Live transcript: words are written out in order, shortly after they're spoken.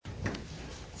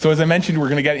So as I mentioned, we're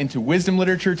going to get into wisdom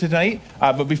literature tonight.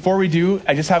 But before we do,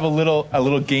 I just have a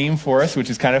little game for us, which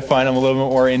is kind of fun. I'm a little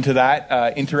bit more into that,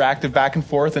 interactive back and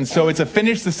forth. And so it's a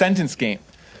finish the sentence game.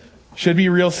 Should be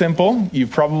real simple.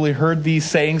 You've probably heard these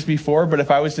sayings before, but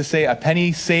if I was to say a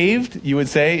penny saved, you would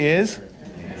say is?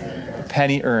 A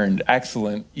penny earned.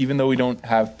 Excellent. Even though we don't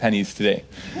have pennies today.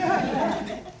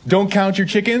 Don't count your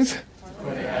chickens.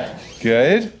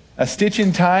 Good. A stitch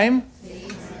in time.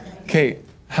 Okay.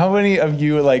 How many of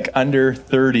you, like, under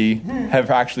 30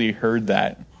 have actually heard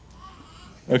that?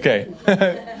 Okay.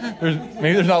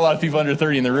 Maybe there's not a lot of people under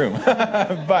 30 in the room.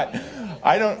 But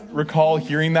I don't recall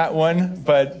hearing that one.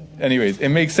 But anyways, it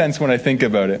makes sense when I think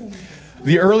about it.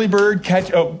 The early bird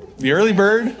catches the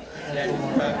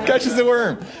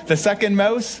worm. The second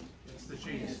mouse?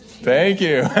 Thank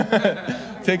you.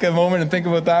 Take a moment and think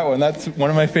about that one. That's one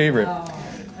of my favorite.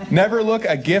 Never look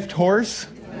a gift horse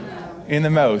in the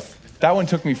mouth. That one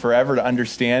took me forever to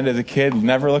understand as a kid.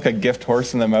 Never look a gift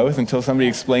horse in the mouth until somebody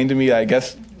explained to me, I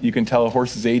guess you can tell a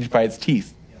horse's age by its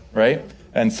teeth, right?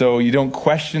 And so you don't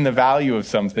question the value of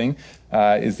something,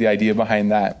 is the idea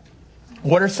behind that.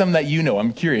 What are some that you know?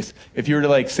 I'm curious. If you were to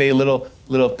like say little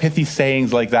pithy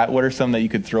sayings like that, what are some that you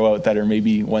could throw out that are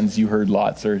maybe ones you heard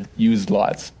lots or used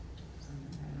lots?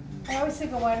 I always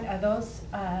think of one of those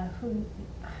who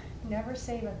never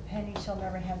save a penny shall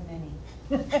never have many.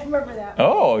 I remember that.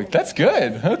 Oh, that's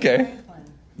good. Okay.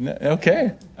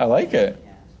 Okay. I like it.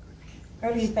 Yeah.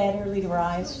 Early is bad, early to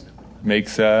rise.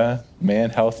 Makes a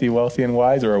man healthy, wealthy, and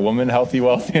wise, or a woman healthy,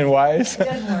 wealthy, and wise. It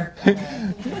doesn't work.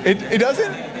 It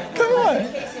doesn't? Come on.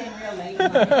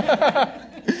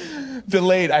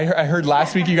 Delayed. I heard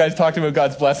last week you guys talked about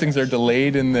God's blessings are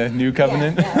delayed in the new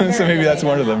covenant. Yeah, So maybe that's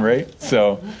one of them, right?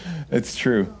 So it's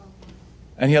true.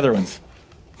 Any other ones?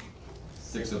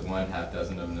 6 of one, half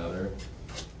dozen of another.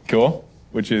 Cool.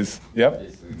 Which is, yep,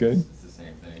 Basically, good. It's the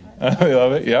same thing. I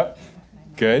love it. Yep.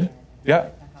 Good.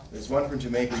 Yep. There's one from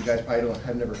Jamaica, you guys probably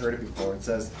have never heard it before. It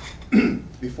says,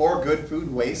 before good food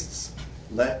wastes,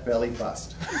 let belly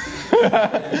bust.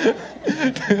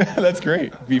 That's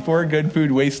great. Before good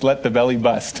food wastes, let the belly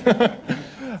bust.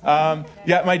 Yeah,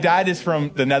 my dad is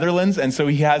from the Netherlands, and so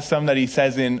he has some that he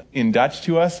says in Dutch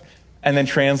to us, and then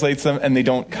translates them, and they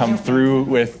don't come through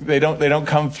with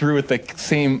the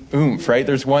same oomph, right?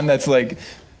 There's one that's like,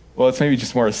 well, it's maybe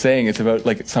just more a saying. It's about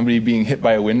like somebody being hit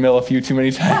by a windmill a few too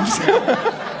many times.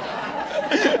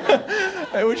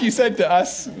 Which he said to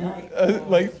us,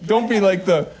 like, don't be like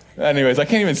the... Anyways, I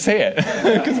can't even say it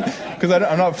because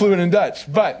I'm not fluent in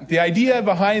Dutch. But the idea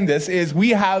behind this is we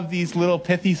have these little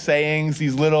pithy sayings,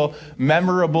 these little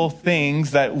memorable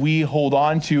things that we hold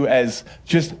on to as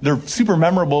just, they're super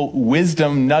memorable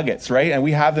wisdom nuggets, right? And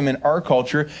we have them in our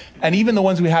culture. And even the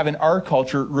ones we have in our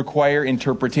culture require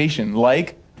interpretation.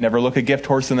 Like, never look a gift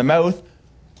horse in the mouth.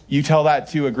 You tell that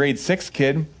to a grade 6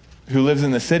 kid who lives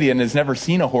in the city and has never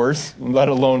seen a horse, let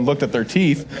alone looked at their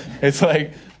teeth. It's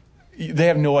like... they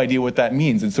have no idea what that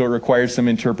means, and so it requires some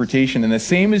interpretation. And the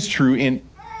same is true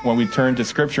when we turn to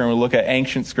Scripture and we look at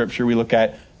ancient Scripture. We look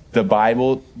at the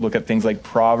Bible, look at things like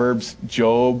Proverbs,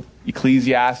 Job,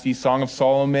 Ecclesiastes, Song of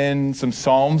Solomon, some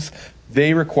Psalms.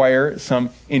 They require some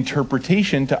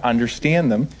interpretation to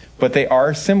understand them, but they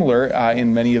are similar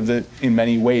in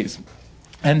many ways.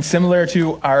 And similar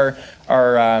to our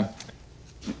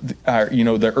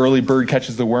the early bird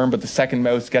catches the worm, but the second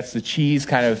mouse gets the cheese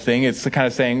kind of thing. It's the kind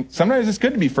of saying, sometimes it's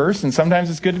good to be first, and sometimes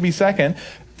it's good to be second.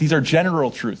 These are general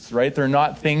truths, right? They're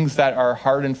not things that are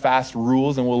hard and fast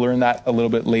rules, and we'll learn that a little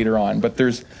bit later on. But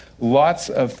there's lots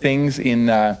of things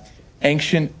in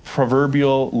ancient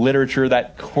proverbial literature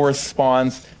that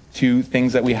corresponds to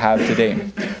things that we have today.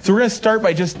 So we're going to start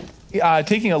by just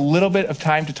taking a little bit of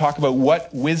time to talk about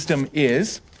what wisdom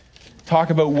is,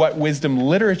 talk about what wisdom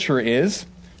literature is,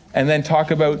 and then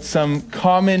talk about some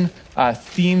common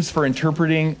themes for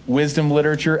interpreting wisdom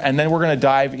literature. And then we're going to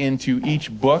dive into each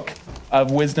book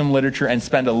of wisdom literature and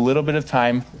spend a little bit of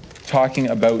time talking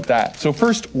about that. So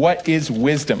first, what is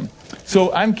wisdom?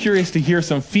 So I'm curious to hear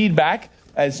some feedback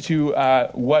as to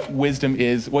what wisdom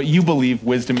is, what you believe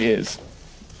wisdom is.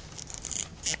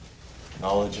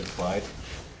 Knowledge applied.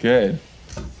 Good.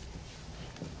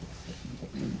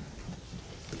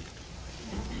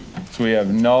 So we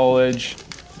have knowledge.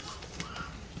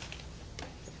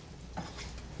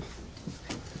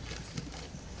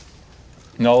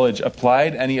 Knowledge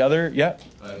applied. Any other? Yeah.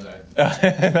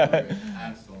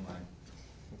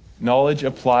 Knowledge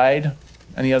applied.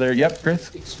 Any other? Yep,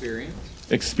 Chris?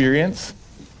 Experience.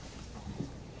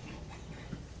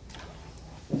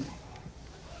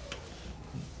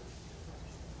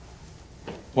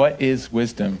 What is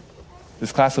wisdom?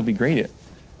 This class will be great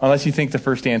unless you think the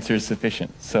first answer is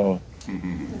sufficient. So The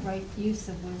right use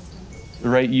of wisdom. the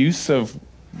right use of,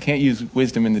 can't use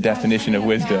wisdom in the definition of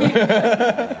wisdom.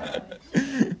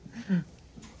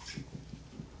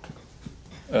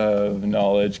 Of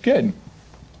knowledge. Good.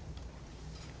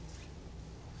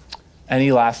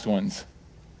 Any last ones?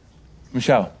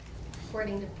 Michelle.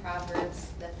 According to Proverbs,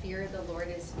 the fear of the Lord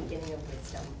is the beginning of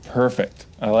wisdom. Perfect.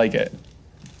 I like it.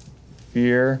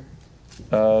 Fear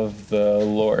of the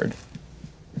Lord.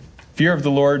 Fear of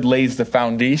the Lord lays the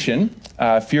foundation.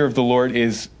 Fear of the Lord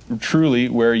is truly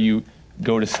where you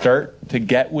go to start to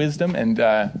get wisdom,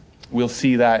 and we'll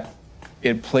see that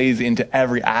it plays into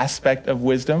every aspect of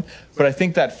wisdom. But I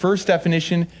think that first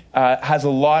definition has a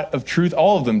lot of truth.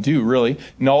 All of them do, really.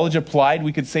 Knowledge applied,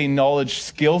 we could say knowledge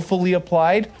skillfully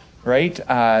applied, right?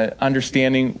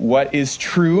 Understanding what is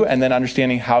true and then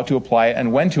understanding how to apply it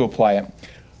and when to apply it.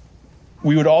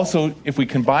 We would also, if we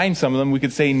combine some of them, we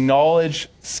could say knowledge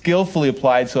skillfully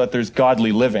applied so that there's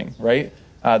godly living, right?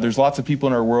 There's lots of people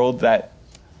in our world that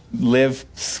live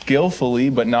skillfully,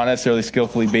 but not necessarily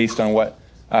skillfully based on what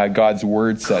God's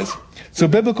word says. So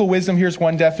biblical wisdom, here's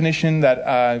one definition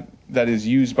that is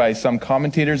used by some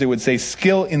commentators. It would say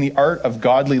skill in the art of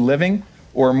godly living,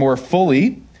 or more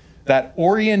fully, that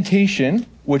orientation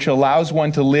which allows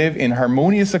one to live in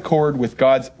harmonious accord with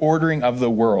God's ordering of the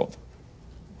world.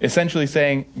 Essentially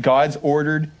saying God's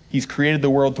ordered, he's created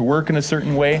the world to work in a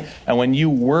certain way, and when you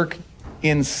work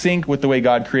in sync with the way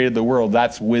God created the world,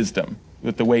 that's wisdom,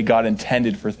 with the way God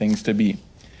intended for things to be.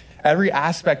 Every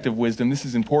aspect of wisdom, this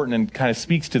is important and kind of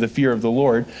speaks to the fear of the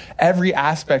Lord, every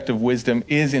aspect of wisdom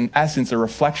is in essence a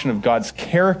reflection of God's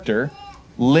character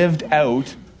lived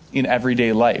out in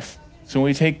everyday life. So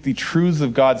when we take the truths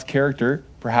of God's character,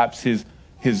 perhaps his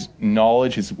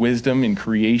knowledge, his wisdom in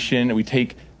creation, and we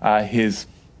take his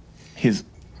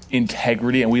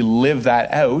integrity and we live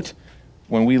that out,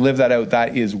 when we live that out,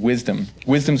 that is wisdom.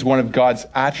 Wisdom is one of God's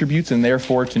attributes, and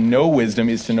therefore to know wisdom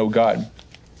is to know God.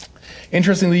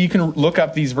 Interestingly, you can look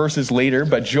up these verses later,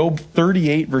 but Job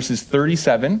 38 verses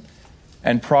 37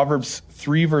 and Proverbs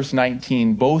 3 verse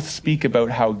 19 both speak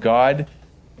about how God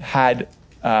had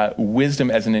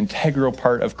wisdom as an integral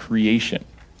part of creation.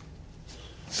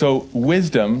 So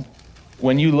wisdom,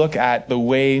 when you look at the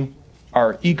way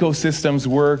our ecosystems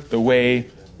work, the way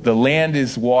the land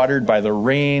is watered by the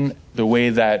rain, the way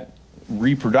that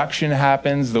reproduction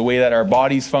happens, the way that our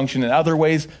bodies function in other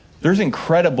ways, there's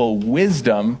incredible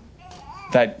wisdom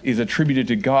that is attributed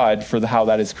to God for how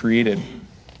that is created.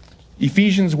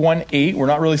 Ephesians 1:8, we're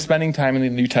not really spending time in the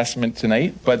New Testament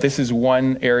tonight, but this is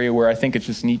one area where I think it's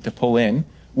just neat to pull in.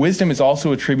 Wisdom is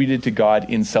also attributed to God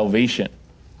in salvation.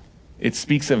 It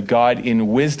speaks of God in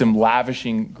wisdom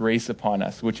lavishing grace upon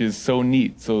us, which is so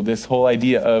neat. So this whole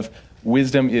idea of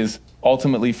wisdom is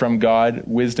ultimately from God,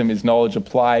 wisdom is knowledge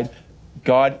applied.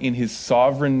 God in his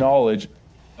sovereign knowledge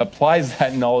applies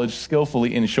that knowledge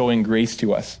skillfully in showing grace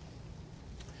to us.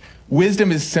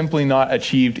 Wisdom is simply not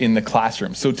achieved in the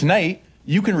classroom. So tonight,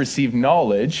 you can receive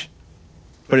knowledge,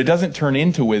 but it doesn't turn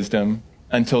into wisdom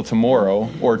until tomorrow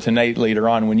or tonight later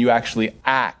on when you actually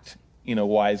act in a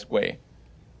wise way.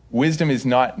 Wisdom is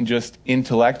not just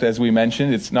intellect, as we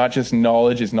mentioned. It's not just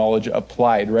knowledge, it's knowledge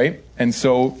applied, right? And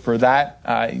so for that,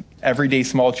 everyday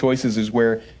small choices is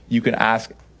where you can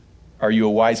ask, are you a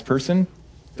wise person?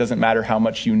 It doesn't matter how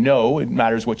much you know. It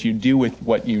matters what you do with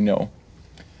what you know.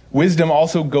 Wisdom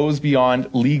also goes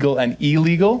beyond legal and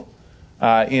illegal.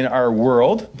 In our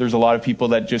world, there's a lot of people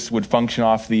that just would function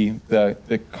off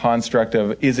the construct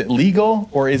of, is it legal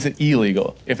or is it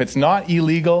illegal? If it's not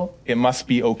illegal, it must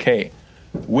be okay.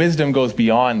 Wisdom goes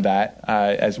beyond that,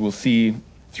 as we'll see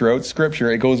throughout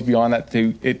Scripture. It goes beyond that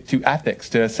to ethics,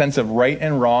 to a sense of right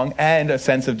and wrong, and a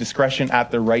sense of discretion at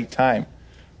the right time,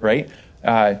 right?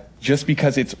 Just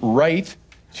because it's right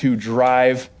to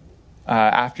drive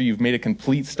after you've made a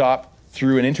complete stop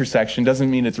through an intersection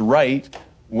doesn't mean it's right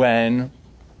when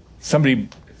somebody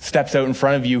steps out in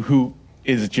front of you who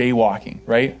is jaywalking,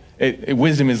 right?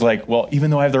 Wisdom is like, well,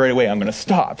 even though I have the right of way, I'm going to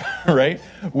stop, right?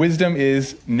 Wisdom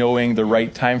is knowing the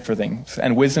right time for things.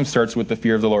 And wisdom starts with the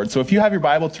fear of the Lord. So if you have your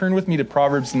Bible, turn with me to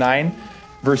Proverbs 9,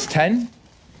 verse 10.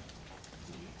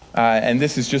 And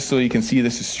this is just so you can see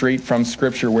this is straight from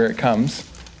Scripture where it comes.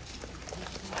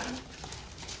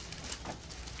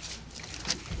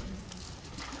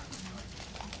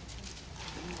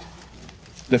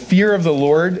 The fear of the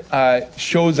Lord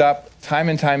shows up time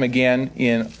and time again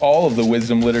in all of the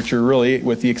wisdom literature, really,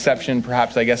 with the exception,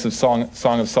 perhaps, I guess, of Song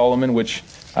of Solomon, which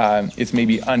is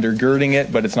maybe undergirding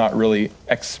it, but it's not really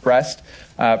expressed.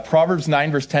 Proverbs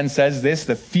 9, verse 10 says this,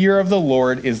 the fear of the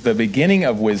Lord is the beginning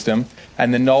of wisdom,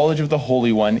 and the knowledge of the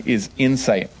Holy One is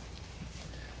insight.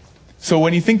 So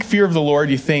when you think fear of the Lord,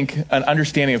 you think an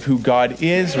understanding of who God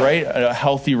is, right? A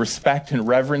healthy respect and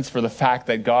reverence for the fact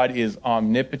that God is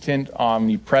omnipotent,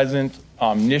 omnipresent,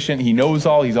 omniscient. He knows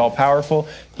all. He's all powerful.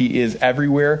 He is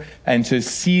everywhere. And to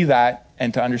see that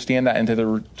and to understand that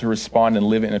and to respond and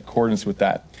live in accordance with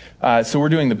that. So we're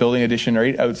doing the building edition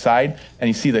right outside, and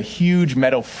you see the huge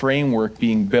metal framework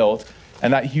being built.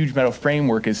 And that huge metal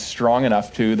framework is strong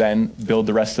enough to then build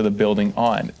the rest of the building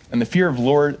on. And the fear of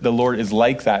the Lord is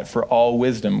like that for all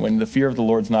wisdom. When the fear of the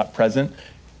Lord's not present,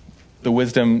 the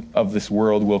wisdom of this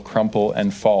world will crumple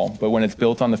and fall. But when it's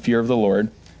built on the fear of the Lord,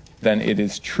 then it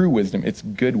is true wisdom. It's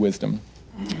good wisdom.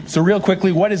 So real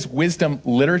quickly, what is wisdom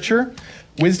literature?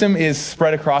 Wisdom is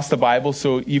spread across the Bible,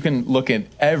 so you can look at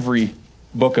every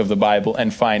book of the Bible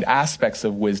and find aspects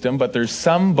of wisdom, but there's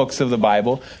some books of the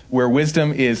Bible where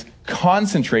wisdom is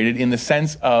concentrated in the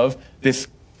sense of this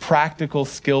practical,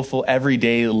 skillful,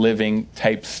 everyday living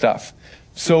type stuff.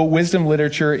 So wisdom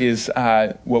literature is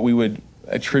what we would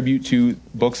attribute to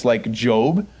books like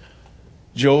Job.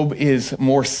 Job is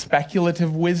more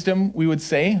speculative wisdom, we would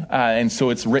say, and so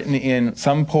it's written in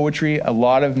some poetry, a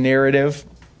lot of narrative,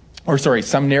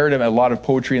 some narrative, a lot of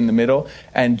poetry in the middle.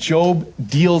 And Job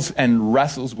deals and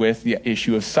wrestles with the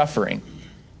issue of suffering.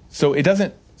 So it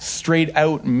doesn't straight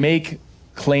out make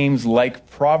claims like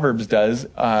Proverbs does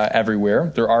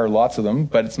everywhere. There are lots of them,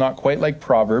 but it's not quite like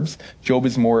Proverbs. Job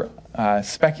is more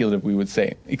speculative, we would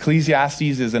say. Ecclesiastes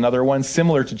is another one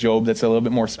similar to Job that's a little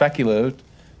bit more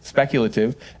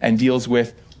speculative and deals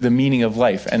with the meaning of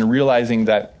life and realizing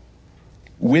that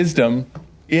wisdom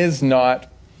is not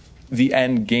the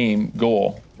end game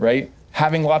goal, right?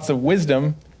 Having lots of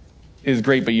wisdom is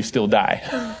great, but you still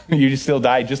die. You still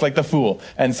die just like the fool.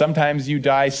 And sometimes you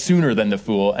die sooner than the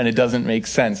fool, and it doesn't make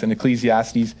sense. And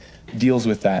Ecclesiastes deals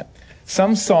with that.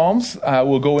 Some Psalms,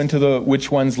 we'll go into which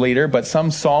ones later, but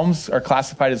some Psalms are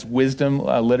classified as wisdom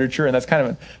literature, and that's kind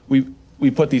of,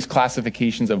 we put these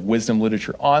classifications of wisdom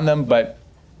literature on them, but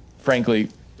frankly,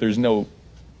 there's no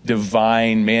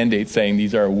divine mandate saying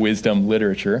these are wisdom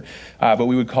literature, but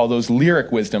we would call those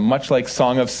lyric wisdom, much like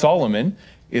Song of Solomon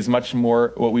is much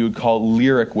more what we would call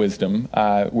lyric wisdom,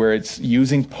 where it's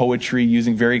using poetry,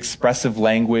 using very expressive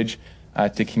language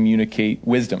to communicate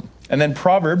wisdom. And then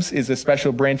Proverbs is a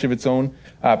special branch of its own,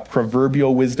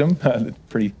 proverbial wisdom,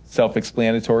 pretty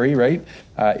self-explanatory, right?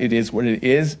 It is what it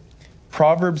is.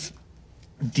 Proverbs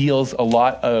deals a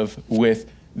lot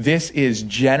with this is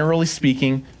generally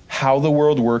speaking how the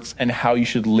world works and how you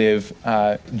should live,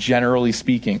 generally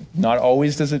speaking. Not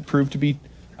always does it prove to be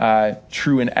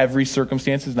true in every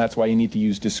circumstances, and that's why you need to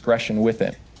use discretion with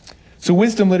it. So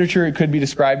wisdom literature, it could be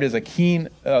described as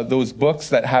those books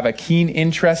that have a keen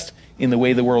interest in the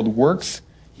way the world works,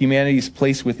 humanity's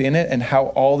place within it, and how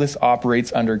all this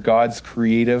operates under God's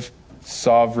creative,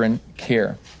 sovereign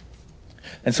care.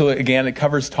 And so again, it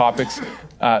covers topics,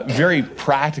 very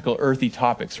practical, earthy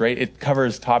topics, right? It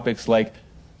covers topics like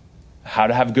how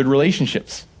to have good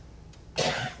relationships,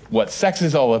 what sex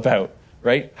is all about,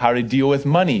 right? How to deal with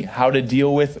money, how to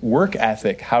deal with work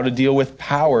ethic, how to deal with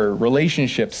power,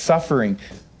 relationships, suffering,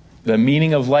 the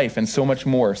meaning of life, and so much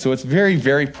more. So it's very,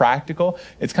 very practical.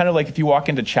 It's kind of like if you walk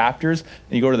into chapters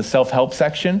and you go to the self-help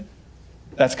section,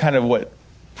 that's kind of what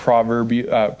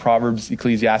Proverbs,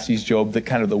 Ecclesiastes, Job,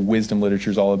 kind of the wisdom literature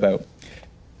is all about.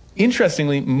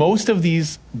 Interestingly, most of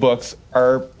these books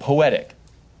are poetic.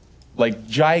 Like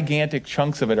gigantic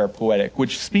chunks of it are poetic,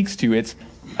 which speaks to its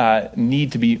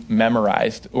need to be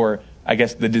memorized, or I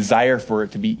guess the desire for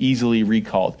it to be easily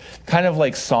recalled. Kind of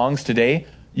like songs today,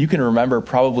 you can remember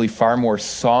probably far more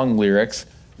song lyrics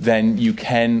than you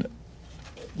can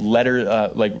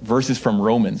like verses from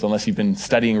Romans, unless you've been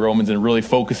studying Romans and really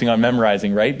focusing on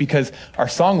memorizing, right? Because our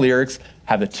song lyrics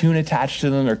have a tune attached to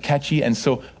them, they're catchy, and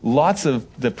so lots of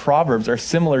the Proverbs are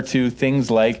similar to things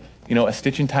like, a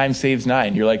stitch in time saves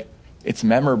 9. You're like, it's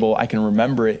memorable, I can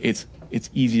remember it, it's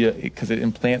easy because it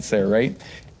implants there, right?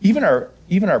 Even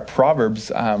our Proverbs,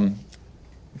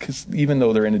 because even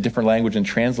though they're in a different language and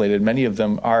translated, many of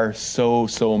them are so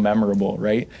memorable,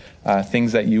 right?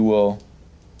 Things that you will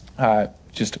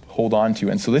just hold on to.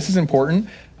 And so this is important.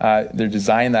 They're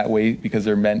designed that way because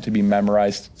they're meant to be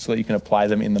memorized so that you can apply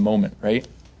them in the moment, right?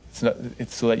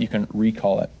 It's so that you can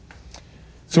recall it.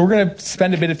 So we're going to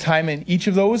spend a bit of time in each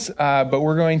of those, but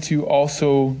we're going to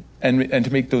also, and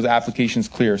to make those applications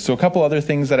clear. So a couple other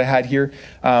things that I had here.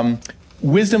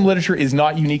 Wisdom literature is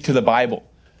not unique to the Bible.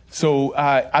 So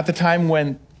at the time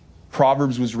when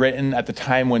Proverbs was written, at the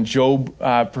time when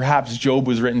perhaps Job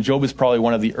was written, Job is probably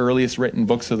one of the earliest written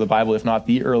books of the Bible, if not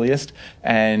the earliest.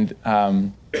 And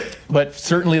but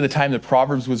certainly the time that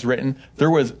Proverbs was written,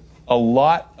 there was a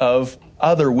lot of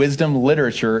other wisdom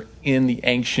literature in the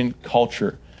ancient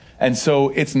culture. And so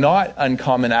it's not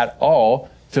uncommon at all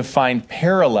to find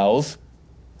parallels,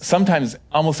 sometimes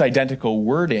almost identical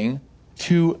wording,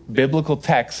 to biblical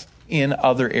texts in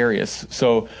other areas.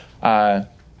 So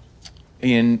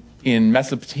in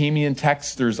Mesopotamian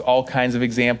texts, there's all kinds of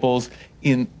examples.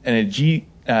 In an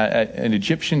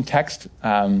Egyptian text,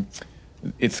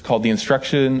 it's called the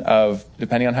Instruction of,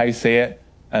 depending on how you say it,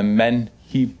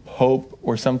 Amenhotep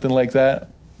or something like that.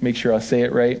 Make sure I say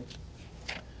it right.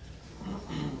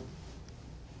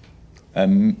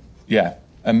 Amenhotep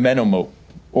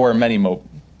or Amenhotep.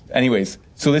 Anyways,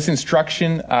 so this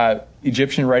instruction,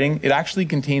 Egyptian writing, it actually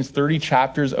contains 30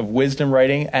 chapters of wisdom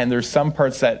writing, and there's some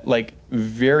parts that like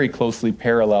very closely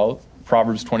parallel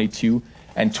Proverbs 22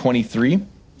 and 23.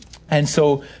 And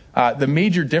so the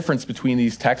major difference between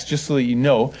these texts, just so that you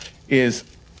know, is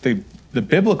the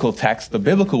biblical text, the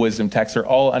biblical wisdom texts are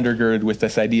all undergirded with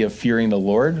this idea of fearing the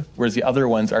Lord, whereas the other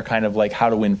ones are kind of like how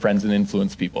to win friends and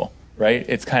influence people, right?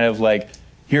 It's kind of like,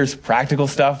 here's practical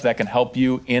stuff that can help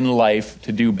you in life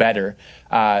to do better.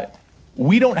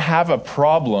 We don't have a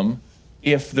problem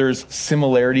if there's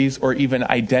similarities or even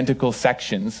identical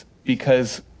sections,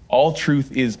 because all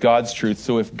truth is God's truth.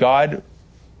 So if God,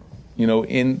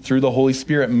 through the Holy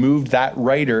Spirit, moved that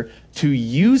writer to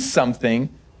use something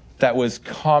that was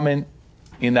common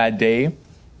in that day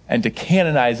and to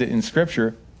canonize it in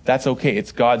Scripture, that's okay.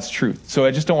 It's God's truth. So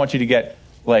I just don't want you to get,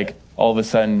 like, all of a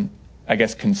sudden, I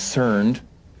guess, concerned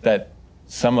that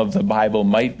some of the Bible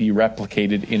might be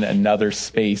replicated in another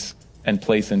space and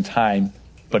place and time,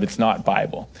 but it's not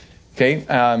Bible. Okay?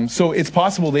 So it's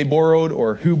possible they borrowed,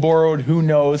 or who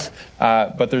knows,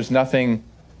 but there's nothing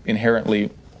inherently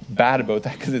bad about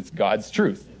that because it's God's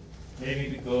truth. Maybe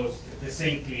because the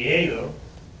same Creator,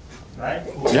 right?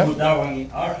 Who Yep. put that one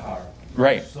in our heart.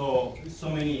 Right. So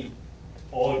many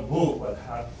old books that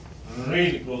have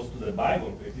really close to the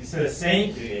Bible. It's the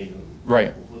same Creator.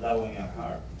 Right. Who put that one in our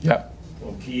heart. Yep.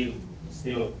 So kill,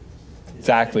 steal.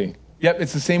 Exactly. Yep,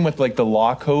 it's the same with like the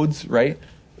law codes, right?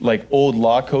 Like old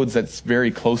law codes that's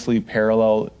very closely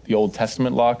parallel the Old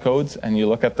Testament law codes, and you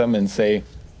look at them and say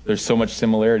there's so much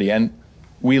similarity. And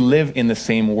we live in the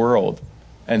same world,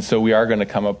 and so we are going to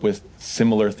come up with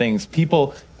similar things.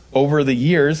 People over the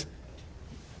years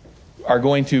are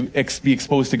going to be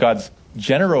exposed to God's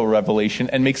general revelation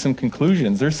and make some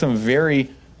conclusions. There's some very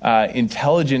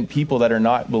intelligent people that are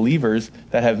not believers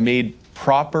that have made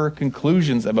proper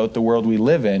conclusions about the world we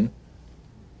live in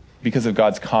because of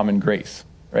God's common grace,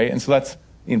 right? And so that's,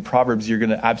 in Proverbs, you're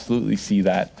going to absolutely see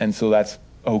that, and so that's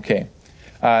okay.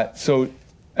 So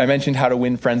I mentioned How to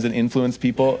Win Friends and Influence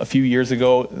People. A few years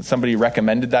ago, somebody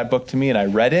recommended that book to me, and I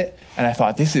read it, and I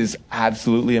thought, this is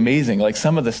absolutely amazing. Like,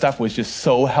 some of the stuff was just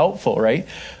so helpful, right?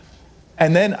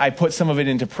 And then I put some of it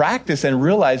into practice and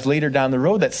realized later down the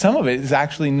road that some of it is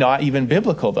actually not even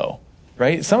biblical, though,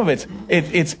 right? Some of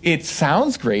it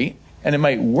sounds great, and it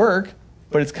might work,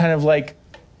 but it's kind of like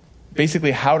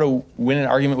basically how to win an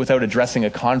argument without addressing a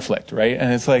conflict, right?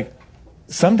 And it's like,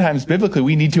 sometimes biblically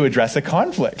we need to address a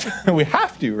conflict. We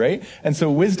have to, right? And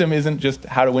so wisdom isn't just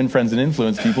how to win friends and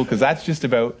influence people, because that's just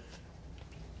about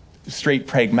straight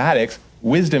pragmatics.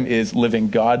 Wisdom is living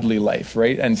godly life,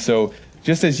 right? And so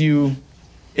just as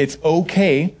it's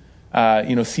okay,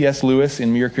 C.S. Lewis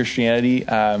in Mere Christianity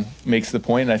makes the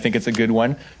point, and I think it's a good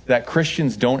one, that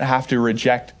Christians don't have to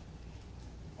reject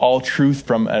all truth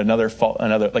from another,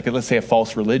 like let's say a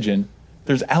false religion.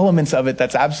 There's elements of it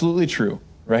that's absolutely true,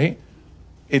 right?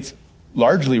 It's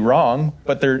largely wrong,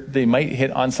 but they might hit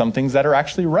on some things that are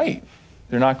actually right.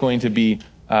 They're not going to be,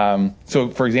 so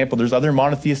for example, there's other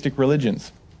monotheistic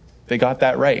religions. They got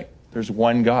that right. There's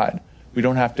one God. We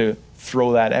don't have to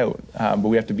throw that out, but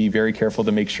we have to be very careful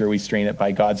to make sure we strain it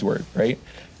by God's word, right?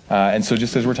 And so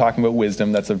just as we're talking about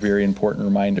wisdom, that's a very important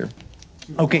reminder.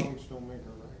 Okay.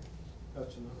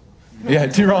 Yeah,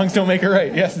 two wrongs don't make a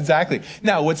right. Yes, exactly.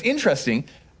 Now, what's interesting,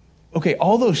 okay,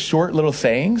 all those short little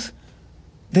sayings,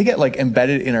 they get like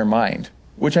embedded in our mind,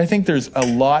 which I think there's a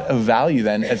lot of value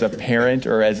then as a parent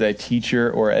or as a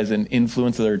teacher or as an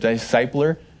influencer or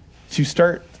discipler to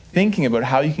start thinking about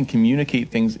how you can communicate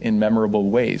things in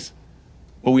memorable ways.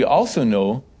 But we also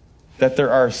know that there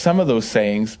are some of those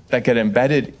sayings that get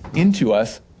embedded into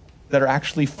us that are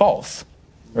actually false,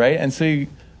 right? And so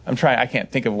I can't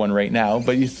think of one right now,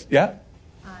 but yeah?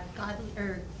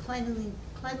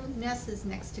 Cleanliness is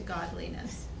next to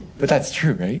godliness. But that's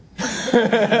true, right?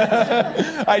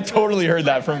 I totally heard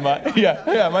that from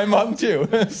my mom too.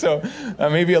 So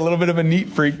maybe a little bit of a neat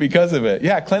freak because of it.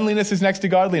 Yeah, cleanliness is next to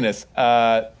godliness.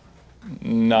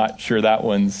 Not sure that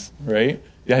one's right.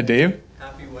 Yeah, Dave?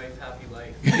 Happy wife, happy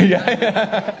life.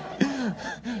 Yeah.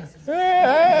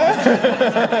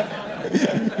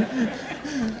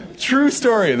 True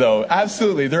story, though.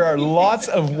 Absolutely. There are lots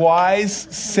of wise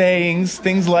sayings,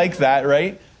 things like that,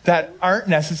 right, that aren't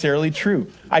necessarily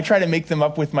true. I try to make them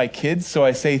up with my kids, so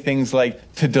I say things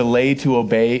like, to delay to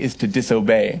obey is to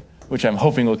disobey, which I'm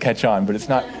hoping will catch on, but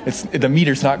the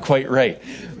meter's not quite right.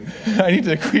 I need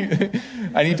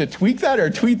to tweak that or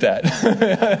tweet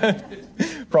that.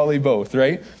 Probably both,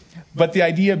 right? But the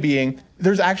idea being,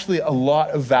 there's actually a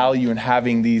lot of value in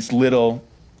having these little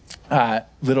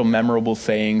memorable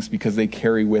sayings because they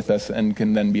carry with us and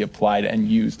can then be applied and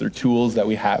used. They're tools that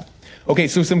we have. Okay,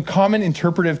 so some common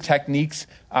interpretive techniques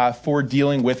for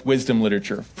dealing with wisdom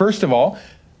literature. First of all,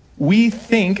 we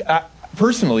think,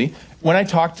 personally, when I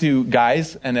talk to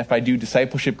guys, and if I do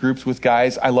discipleship groups with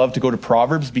guys, I love to go to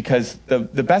Proverbs because the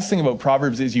best thing about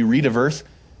Proverbs is you read a verse,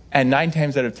 and 9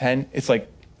 times out of 10, it's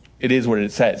like, it is what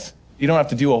it says. You don't have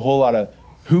to do a whole lot of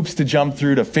hoops to jump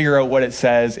through to figure out what it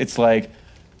says. It's like,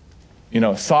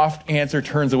 soft answer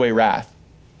turns away wrath.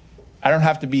 I don't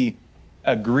have to be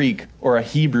a Greek or a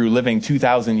Hebrew living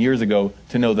 2,000 years ago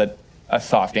to know that a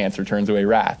soft answer turns away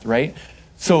wrath, right?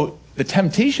 So the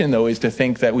temptation, though, is to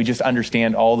think that we just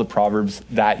understand all the Proverbs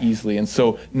that easily. And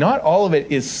so not all of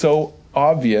it is so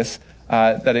obvious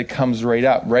that it comes right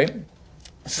up, right?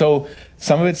 So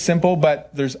some of it's simple,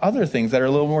 but there's other things that are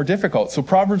a little more difficult. So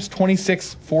Proverbs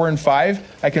 26, 4 and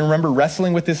 5, I can remember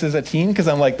wrestling with this as a teen because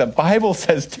I'm like, the Bible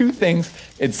says 2 things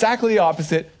exactly the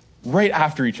opposite right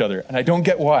after each other. And I don't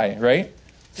get why, right?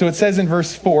 So it says in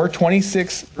verse 4,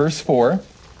 26, verse 4,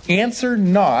 answer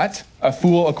not a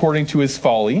fool according to his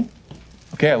folly.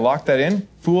 Okay, I locked that in.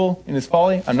 Fool in his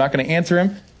folly. I'm not going to answer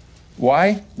him.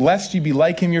 Why? Lest you be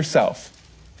like him yourself.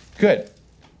 Good.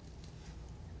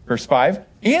 Verse 5,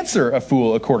 answer a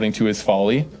fool according to his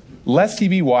folly, lest he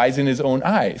be wise in his own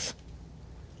eyes.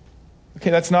 Okay,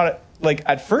 that's not,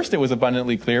 at first it was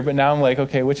abundantly clear, but now I'm like,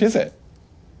 okay, which is it?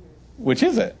 Which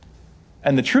is it?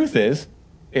 And the truth is,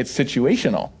 it's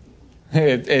situational.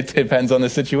 It depends on the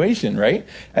situation, right?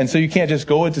 And so you can't just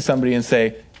go into somebody and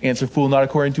say, answer fool not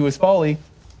according to his folly,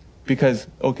 because,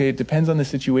 okay, it depends on the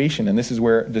situation, and this is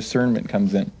where discernment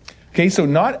comes in. Okay, so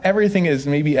not everything is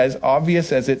maybe as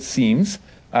obvious as it seems.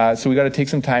 So we got to take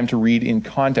some time to read in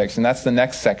context, and that's the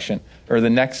next section, or the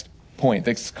next point.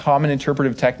 This common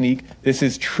interpretive technique, this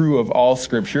is true of all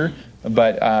Scripture,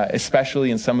 but especially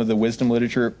in some of the wisdom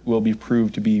literature will be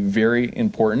proved to be very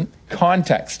important.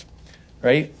 Context,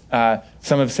 right?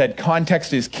 Some have said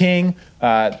context is king,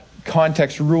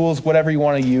 context rules, whatever you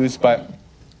want to use, but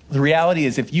the reality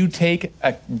is if you take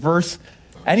a verse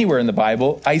anywhere in the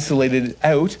Bible, isolated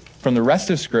out from the rest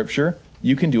of Scripture,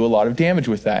 you can do a lot of damage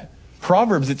with that.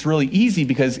 Proverbs, it's really easy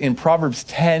because in Proverbs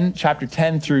 10, chapter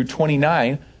 10 through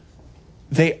 29,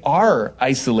 they are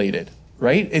isolated,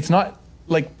 right? It's not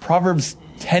like Proverbs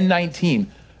 10:19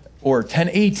 or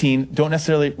 10:18 don't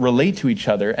necessarily relate to each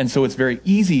other. And so it's very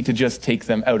easy to just take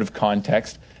them out of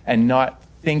context and not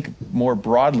think more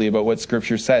broadly about what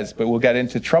Scripture says. But we'll get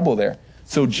into trouble there.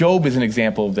 So Job is an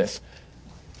example of this.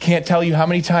 Can't tell you how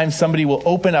many times somebody will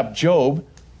open up Job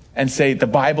and say, the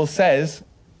Bible says,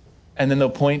 and then they'll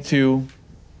point to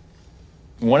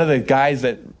one of the guys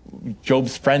that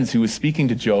Job's friends who was speaking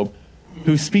to Job,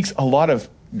 who speaks a lot of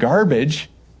garbage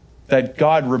that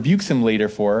God rebukes him later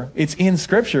for. It's in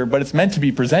Scripture, but it's meant to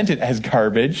be presented as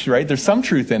garbage, right? There's some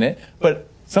truth in it, but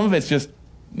some of it's just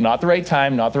not the right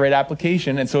time, not the right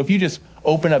application. And so if you just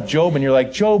open up Job and you're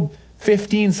like, Job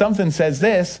 15 something says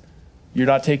this, you're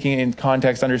not taking in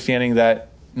context, understanding that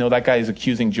no, that guy is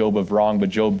accusing Job of wrong, but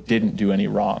Job didn't do any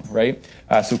wrong, right?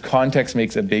 So context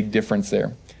makes a big difference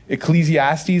there.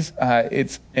 Ecclesiastes,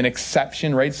 it's an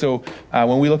exception, right? So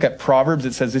when we look at Proverbs,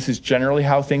 it says this is generally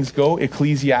how things go.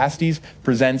 Ecclesiastes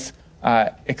presents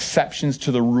exceptions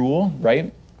to the rule,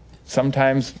 right?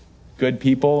 Sometimes good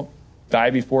people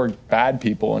die before bad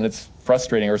people, and it's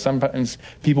frustrating. Or sometimes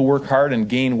people work hard and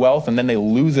gain wealth, and then they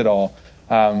lose it all.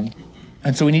 And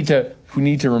so we need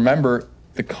to remember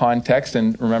the context,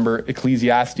 and remember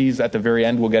Ecclesiastes at the very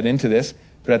end. We'll get into this,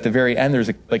 but at the very end there's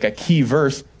a key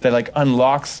verse that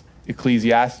unlocks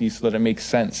Ecclesiastes so that it makes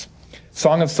sense.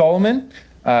 Song of Solomon,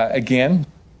 again,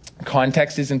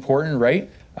 context is important, right?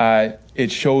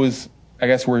 It shows, I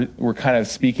guess we're kind of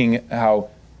speaking how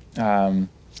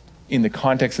in the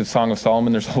context of Song of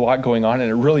Solomon there's a lot going on,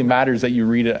 and it really matters that you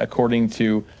read it according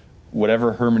to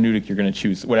whatever hermeneutic you're going to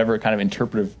choose, whatever kind of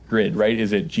interpretive grid, right?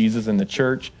 Is it Jesus and the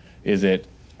church? Is it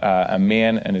a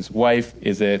man and his wife?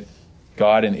 Is it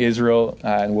God and Israel?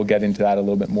 And we'll get into that a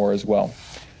little bit more as well.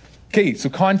 Okay,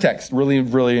 so context, really,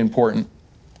 really important.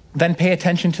 Then pay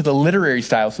attention to the literary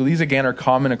style. So these, again, are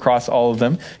common across all of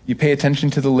them. You pay attention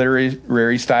to the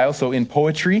literary style. So in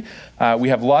poetry, we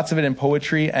have lots of it in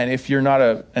poetry. And if you're not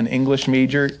an English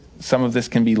major, some of this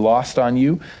can be lost on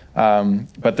you.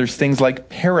 But there's things like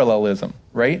parallelism,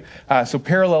 right? So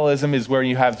parallelism is where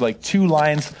you have like two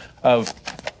lines of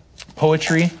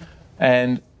poetry,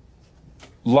 and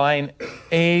line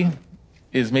A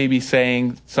is maybe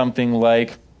saying something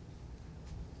like,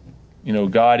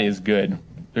 God is good.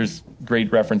 There's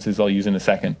great references I'll use in a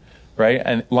second, right?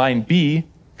 And line B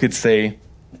could say,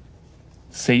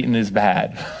 Satan is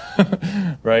bad,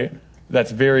 right?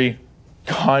 That's very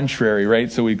contrary,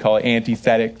 right? So we call it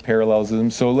antithetic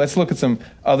parallelism. So let's look at some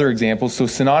other examples. So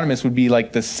synonymous would be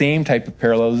like the same type of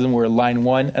parallelism where line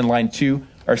 1 and line 2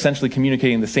 are essentially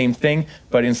communicating the same thing,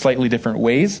 but in slightly different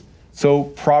ways. So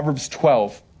Proverbs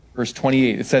 12, verse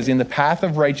 28, it says, in the path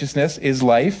of righteousness is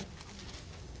life,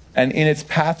 and in its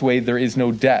pathway there is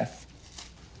no death.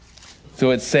 So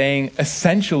it's saying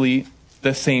essentially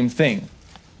the same thing,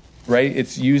 right?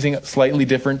 It's using slightly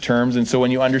different terms, and so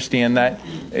when you understand that,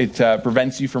 it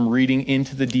prevents you from reading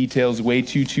into the details way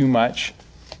too much.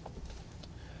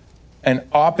 An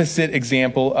opposite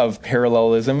example of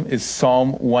parallelism is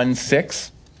Psalm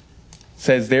 1:6. It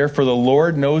says, therefore the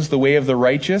Lord knows the way of the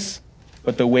righteous,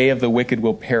 but the way of the wicked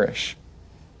will perish.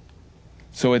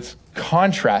 So it's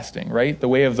contrasting, right? The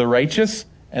way of the righteous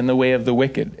and the way of the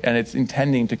wicked. And it's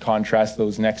intending to contrast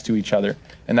those next to each other.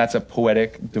 And that's a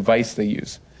poetic device they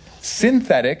use.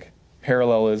 Synthetic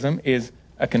parallelism is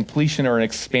a completion or an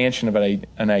expansion of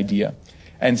an idea.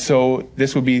 And so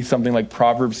this would be something like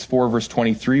Proverbs 4, verse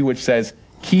 23, which says,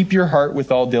 keep your heart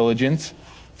with all diligence,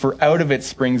 for out of it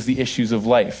springs the issues of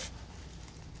life.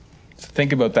 So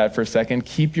think about that for a second.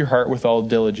 Keep your heart with all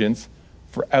diligence,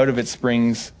 for out of it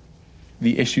springs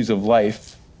the issues of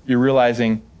life. You're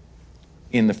realizing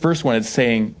in the first one, it's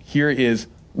saying, here is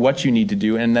what you need to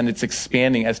do, and then it's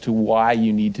expanding as to why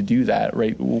you need to do that,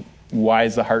 right? Why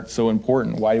is the heart so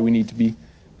important? Why do we need to be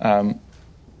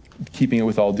keeping it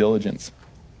with all diligence?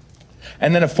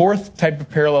 And then a fourth type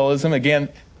of parallelism, again,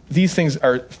 these things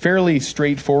are fairly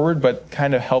straightforward, but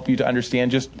kind of help you to understand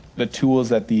just the tools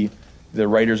that the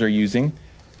writers are using.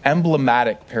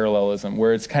 Emblematic parallelism,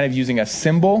 where it's kind of using a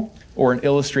symbol or an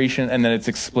illustration, and then it's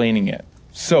explaining it.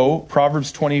 So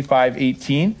Proverbs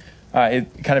 25:18,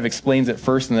 it kind of explains it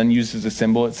first and then uses a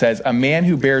symbol. It says, a man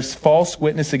who bears false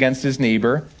witness against his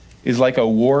neighbor is like a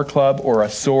war club or a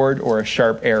sword or a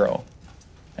sharp arrow.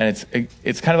 And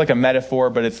it's kind of like a metaphor,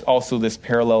 but it's also this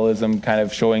parallelism kind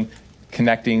of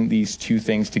connecting these two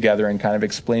things together and kind of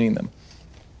explaining them.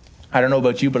 I don't know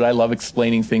about you, but I love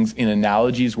explaining things in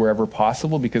analogies wherever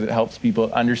possible because it helps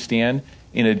people understand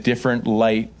in a different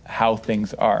light how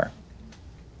things are.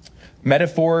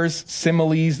 Metaphors,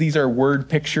 similes, these are word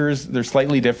pictures. They're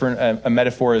slightly different. A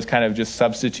metaphor is kind of just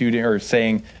substituting or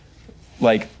saying,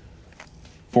 like,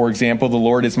 for example, the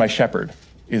Lord is my shepherd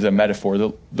is a metaphor.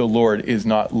 The Lord is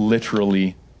not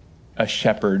literally a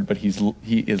shepherd, but he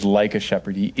is like a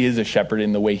shepherd. He is a shepherd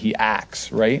in the way he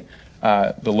acts, right?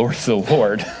 The Lord is the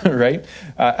Lord, right?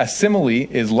 A simile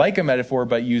is like a metaphor,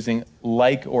 but using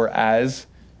like or as.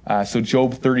 So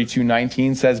Job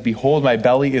 32:19 says, behold, my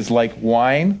belly is like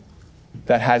wine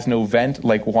that has no vent,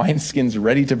 like wineskins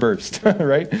ready to burst,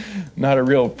 right? Not a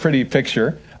real pretty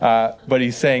picture, but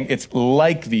he's saying it's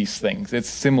like these things. It's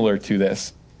similar to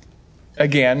this.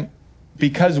 Again,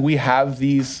 because we have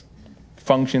these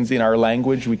functions in our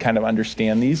language, we kind of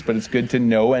understand these, but it's good to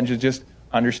know and to just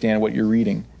understand what you're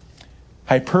reading.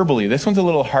 Hyperbole. This one's a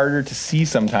little harder to see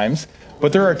sometimes,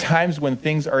 but there are times when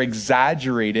things are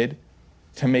exaggerated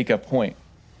to make a point.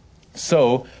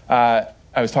 So,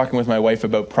 I was talking with my wife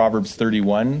about Proverbs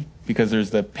 31 because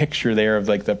there's the picture there of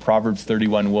like the Proverbs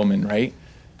 31 woman, right?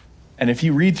 And if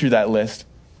you read through that list,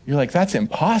 you're like, that's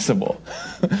impossible.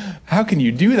 How can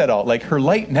you do that all? Like her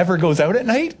light never goes out at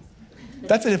night?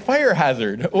 That's a fire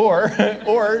hazard. Or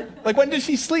like when does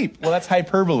she sleep? Well, that's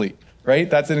hyperbole, right?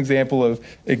 That's an example of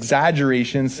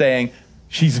exaggeration saying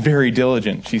she's very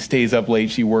diligent. She stays up late.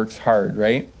 She works hard,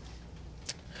 right?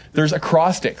 There's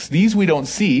acrostics. These we don't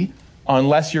see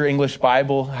unless your English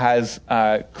Bible has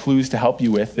clues to help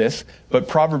you with this. But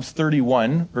Proverbs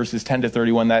 31, verses 10 to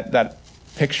 31, that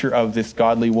picture of this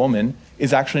godly woman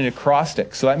is actually an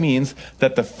acrostic. So that means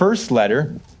that the first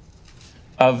letter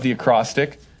of the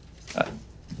acrostic,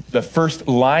 the first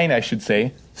line, I should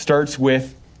say, starts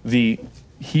with the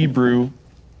Hebrew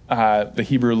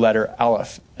letter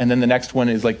Aleph. And then the next one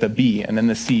is like the B, and then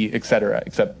the C, etc.,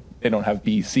 except they don't have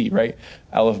B, C, right?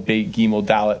 Aleph, Beit, Gimel,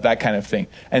 Dalet, that kind of thing.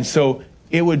 And so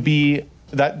it would be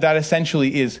that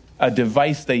essentially is a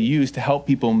device they use to help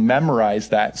people memorize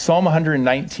that. Psalm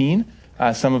 119,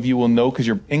 some of you will know because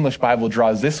your English Bible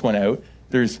draws this one out.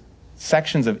 There's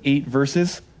sections of 8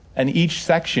 verses, and each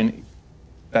section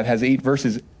that has 8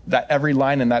 verses, that every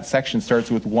line in that section starts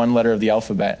with one letter of the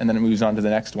alphabet, and then it moves on to the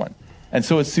next one. And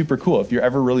so it's super cool. If you're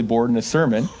ever really bored in a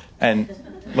sermon and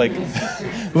like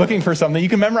looking for something, you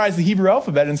can memorize the Hebrew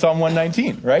alphabet in Psalm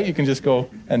 119, right? You can just go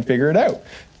and figure it out.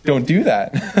 Don't do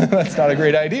that. That's not a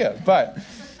great idea. But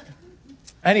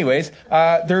anyways,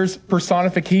 there's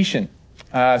personification.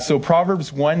 So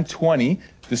Proverbs 1:20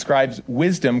 describes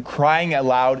wisdom crying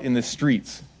aloud in the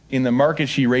streets. In the market,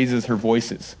 she raises her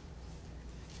voices.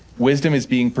 Wisdom is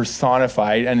being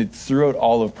personified, and it's throughout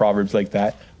all of Proverbs like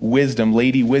that. Wisdom,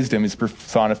 Lady Wisdom, is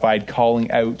personified, calling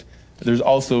out. There's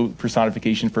also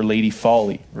personification for Lady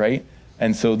Folly, right?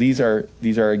 And so these are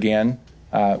again,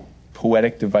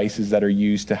 poetic devices that are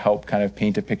used to help kind of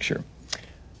paint a picture.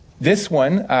 This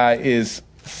one is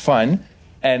fun,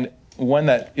 and one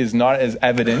that is not as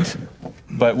evident,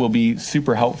 but will be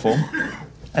super helpful.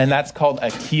 And that's called a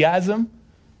chiasm.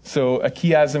 So a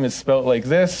chiasm is spelled like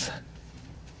this.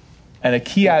 And a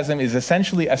chiasm is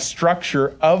essentially a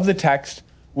structure of the text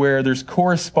where there's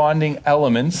corresponding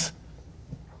elements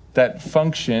that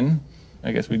function,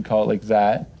 I guess we'd call it like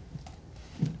that,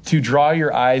 to draw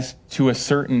your eyes to a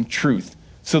certain truth.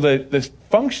 So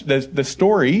the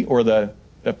story or the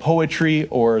poetry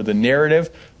or the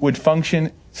narrative would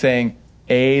function saying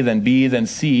A, then B, then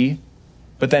C,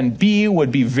 but then B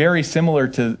would be very similar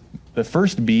to the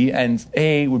first B, and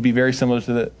A would be very similar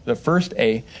to the first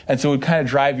A, and so it would kind of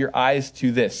drive your eyes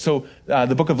to this. So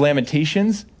the book of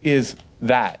Lamentations is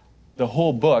that. The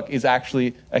whole book is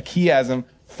actually a chiasm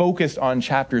focused on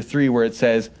chapter 3, where it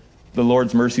says, the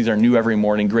Lord's mercies are new every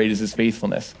morning, great is his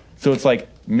faithfulness. So it's like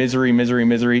misery, misery,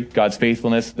 misery, God's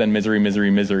faithfulness, then misery,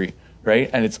 misery, misery, right?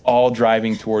 And it's all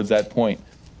driving towards that point.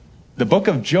 The book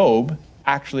of Job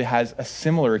actually has a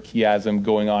similar chiasm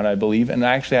going on, I believe, and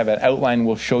I actually have an outline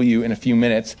we'll show you in a few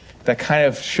minutes that kind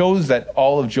of shows that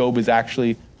all of Job is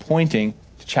actually pointing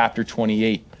to chapter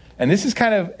 28. And this is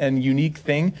kind of a unique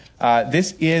thing.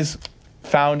 This is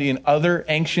found in other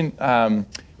ancient,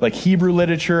 like Hebrew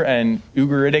literature and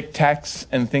Ugaritic texts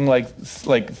and things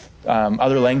like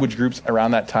other language groups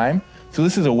around that time. So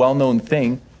this is a well-known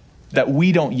thing that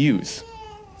we don't use.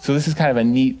 So this is kind of a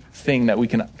neat thing that we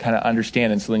can kind of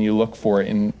understand, and so then you look for it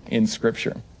in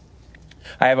Scripture.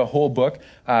 I have a whole book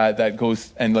that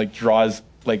goes and like draws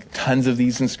like tons of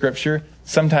these in Scripture.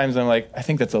 Sometimes I'm like, I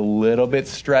think that's a little bit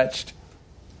stretched,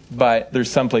 but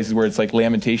there's some places where it's like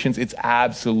Lamentations. It's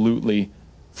absolutely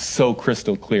so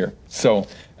crystal clear. So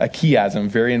a chiasm,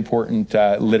 very important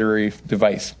literary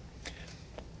device.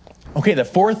 Okay, the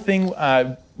fourth thing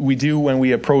we do when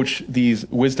we approach these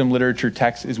wisdom literature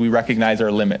texts is we recognize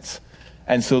our limits.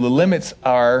 And so the limits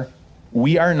are,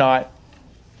 we are not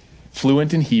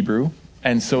fluent in Hebrew,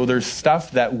 and so there's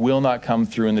stuff that will not come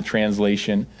through in the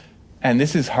translation. And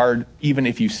this is hard even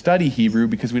if you study Hebrew,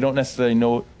 because we don't necessarily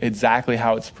know exactly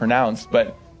how it's pronounced.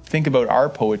 But think about our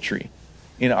poetry.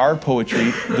 In our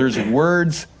poetry, there's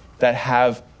words that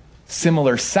have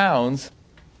similar sounds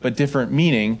but different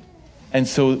meaning. And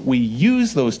so we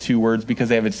use those two words because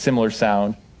they have a similar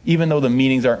sound, even though the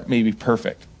meanings aren't maybe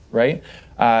perfect, right?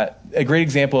 A great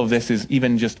example of this is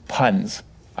even just puns.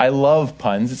 I love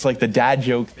puns. It's like the dad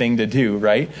joke thing to do,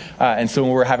 right? And so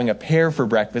when we're having a pear for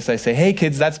breakfast, I say, hey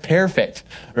kids, that's perfect,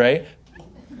 right?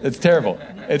 It's terrible.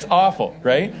 It's awful,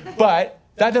 right? But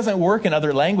that doesn't work in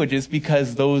other languages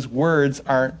because those words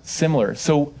aren't similar.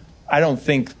 So I don't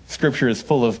think Scripture is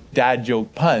full of dad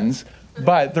joke puns,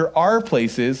 but there are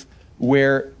places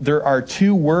where there are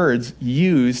two words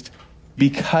used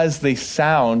because they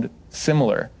sound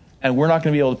similar. And we're not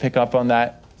going to be able to pick up on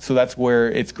that. So that's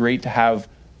where it's great to have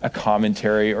a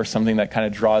commentary or something that kind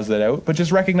of draws that out. But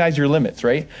just recognize your limits,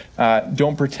 right?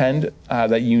 Don't pretend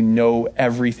that you know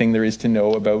everything there is to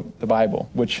know about the Bible,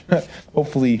 which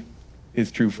hopefully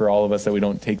is true for all of us, that we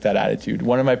don't take that attitude.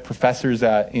 One of my professors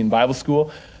in Bible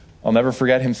school, I'll never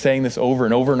forget him saying this over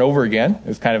and over and over again. It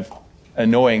was kind of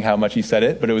annoying how much he said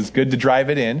it, but it was good to drive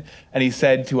it in. And he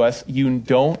said to us, you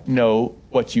don't know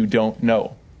what you don't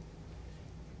know.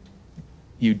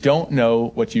 You don't know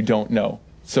what you don't know.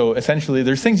 So essentially,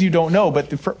 there's things you don't know,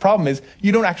 but the problem is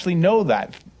you don't actually know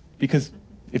that, because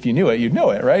if you knew it, you'd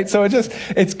know it, right? So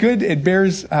it's good. It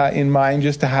bears in mind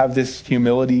just to have this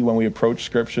humility when we approach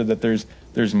Scripture, that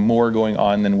there's more going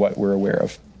on than what we're aware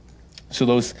of. So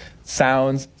those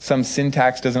sounds, some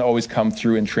syntax doesn't always come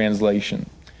through in translation.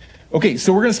 Okay,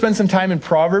 so we're going to spend some time in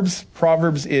Proverbs.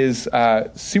 Proverbs is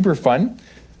super fun.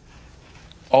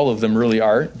 all of them really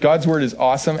are. God's word is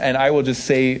awesome, and I will just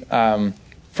say,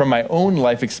 from my own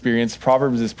life experience,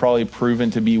 Proverbs is probably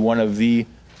proven to be one of the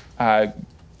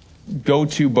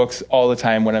go-to books all the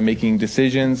time when I'm making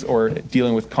decisions or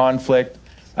dealing with conflict.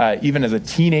 Even as a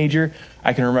teenager,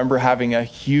 I can remember having a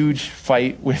huge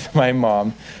fight with my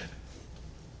mom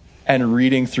and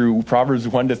reading through Proverbs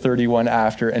 1 to 31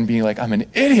 after and being like, I'm an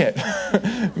idiot.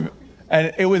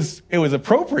 And it was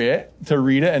appropriate to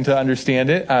read it and to understand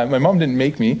it. My mom didn't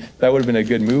make me. That would have been a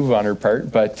good move on her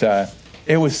part. But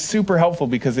it was super helpful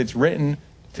because it's written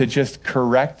to just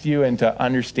correct you and to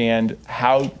understand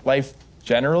how life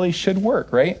generally should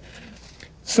work, right?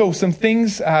 So some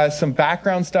things, some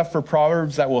background stuff for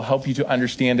Proverbs that will help you to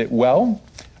understand it well.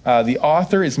 The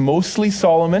author is mostly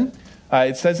Solomon.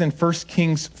 It says in 1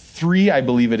 Kings 3, I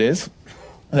believe it is,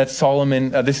 that Solomon,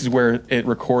 this is where it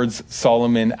records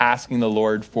Solomon asking the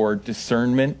Lord for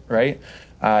discernment, right?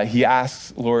 He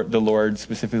asks the Lord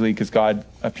specifically because God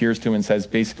appears to him and says,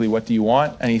 basically, what do you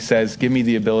want? And he says, give me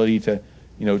the ability to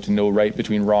know right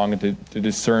between wrong and to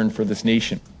discern for this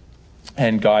nation.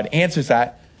 And God answers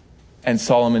that, and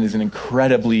Solomon is an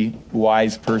incredibly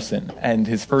wise person. And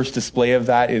his first display of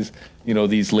that is,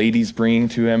 these ladies bringing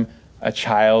to him a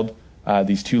child,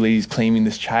 these two ladies claiming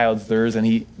this child's theirs, and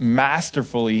he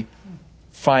masterfully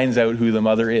finds out who the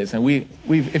mother is. And we've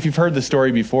if you've heard the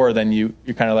story before, then you're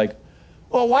kind of like,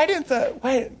 well, why didn't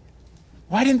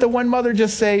the one mother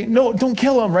just say, no, don't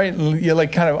kill him, right? And you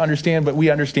kind of understand, but we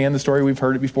understand the story. We've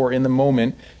heard it before. In the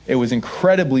moment, it was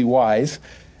incredibly wise.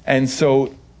 And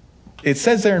so it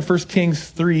says there in 1 Kings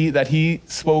 3 that he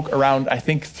spoke around, I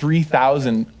think,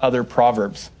 3,000 other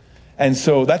proverbs. And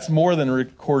so that's more than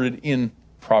recorded in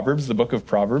Proverbs, the book of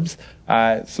Proverbs.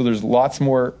 So there's lots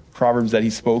more proverbs that he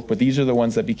spoke, but these are the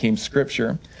ones that became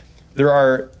scripture. There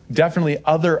are definitely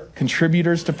other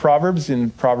contributors to Proverbs. In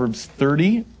Proverbs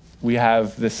 30, we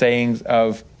have the sayings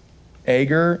of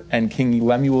Agur and King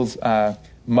Lemuel's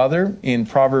mother. In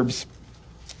Proverbs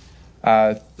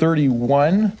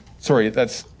 31,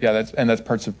 that's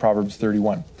parts of Proverbs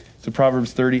 31. So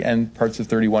Proverbs 30 and parts of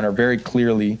 31 are very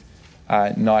clearly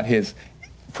not his.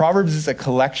 Proverbs is a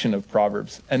collection of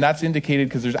proverbs, and that's indicated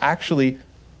because there's actually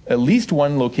at least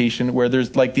one location where there's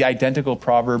the identical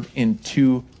proverb in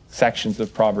two sections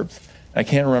of Proverbs. I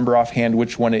can't remember offhand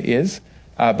which one it is,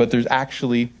 but there's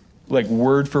actually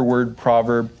word for word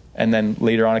proverb, and then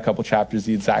later on a couple chapters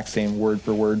the exact same word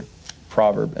for word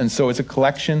proverb. And so it's a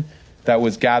collection that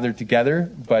was gathered together,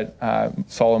 but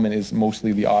Solomon is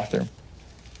mostly the author.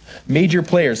 Major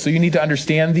players. So you need to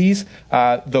understand these.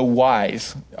 The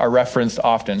wise are referenced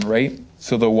often, right?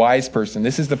 So the wise person,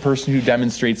 this is the person who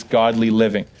demonstrates godly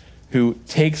living, who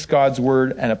takes God's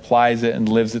word and applies it and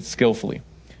lives it skillfully.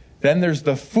 Then there's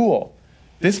the fool.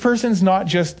 This person's not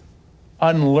just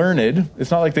unlearned.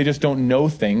 It's not like they just don't know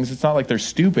things. It's not like they're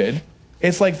stupid.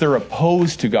 It's like they're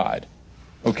opposed to God.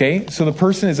 Okay? So the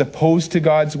person is opposed to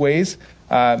God's ways.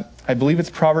 I believe it's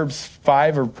Proverbs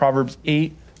 5 or Proverbs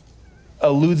 8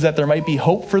 alludes that there might be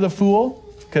hope for the fool,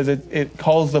 because it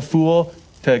calls the fool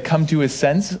to come to his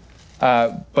sense.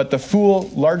 But the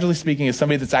fool, largely speaking, is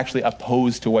somebody that's actually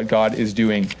opposed to what God is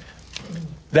doing.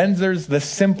 Then there's the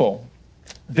simple.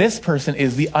 This person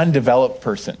is the undeveloped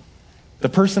person. The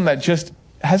person that just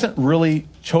hasn't really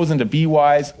chosen to be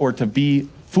wise or to be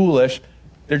foolish.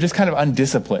 They're just kind of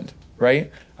undisciplined,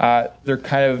 right?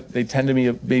 They tend to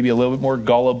be maybe a little bit more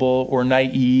gullible or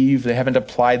naive. They haven't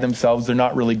applied themselves. They're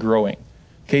not really growing.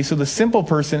 Okay, so the simple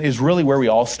person is really where we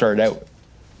all start out.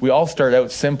 We all start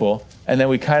out simple, and then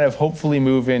we kind of hopefully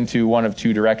move into one of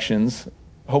two directions,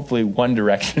 hopefully one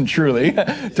direction truly,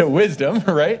 to wisdom,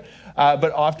 right?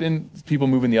 But often people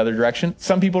move in the other direction.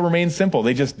 Some people remain simple.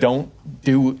 They just don't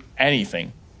do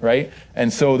anything, right?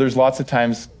 And so there's lots of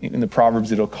times in the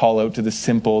Proverbs it'll call out to the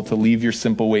simple to leave your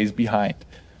simple ways behind.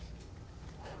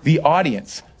 The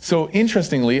audience. So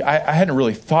interestingly, I hadn't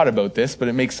really thought about this, but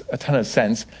it makes a ton of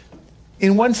sense.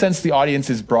 In one sense, the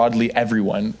audience is broadly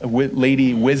everyone.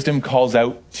 Lady Wisdom calls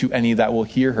out to any that will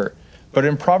hear her. But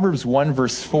in Proverbs 1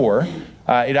 verse 4,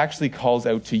 it actually calls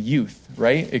out to youth,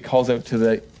 right? It calls out to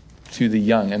the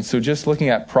young. And so just looking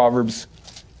at Proverbs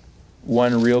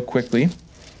 1 real quickly.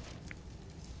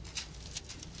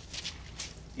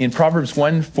 In Proverbs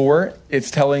 1:4,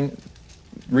 it's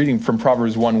reading from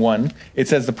Proverbs 1:1, it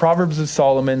says, the Proverbs of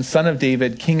Solomon, son of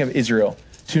David, king of Israel,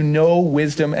 to know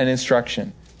wisdom and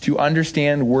instruction, to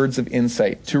understand words of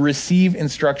insight, to receive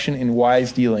instruction in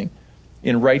wise dealing,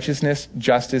 in righteousness,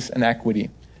 justice, and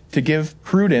equity, to give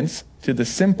prudence to the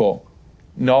simple,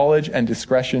 knowledge and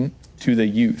discretion to the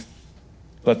youth.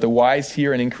 Let the wise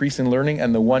hear and increase in learning,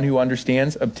 and the one who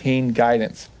understands obtain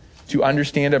guidance. to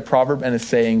understand a proverb and a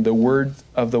saying, the words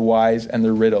of the wise and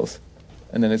their riddles.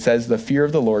 And then it says, the fear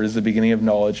of the Lord is the beginning of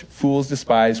knowledge. Fools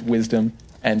despise wisdom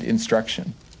and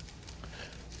instruction.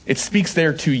 It speaks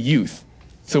there to youth.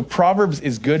 So Proverbs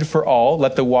is good for all.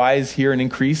 Let the wise hear and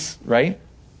increase, right?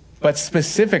 But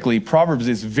specifically, Proverbs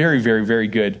is very, very, very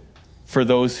good for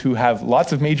those who have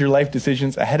lots of major life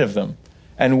decisions ahead of them.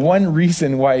 And one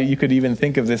reason why you could even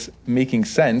think of this making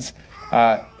sense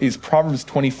is Proverbs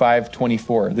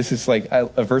 25:24. This is like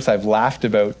a verse I've laughed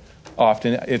about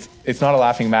often. It's not a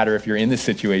laughing matter if you're in this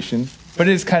situation, but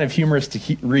it is kind of humorous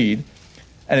to read.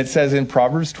 And it says in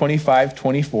Proverbs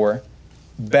 25:24,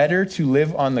 better to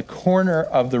live on the corner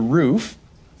of the roof,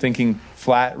 thinking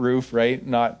flat roof, right?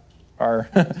 Not our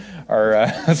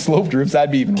sloped roofs.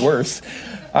 That'd be even worse.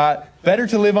 Better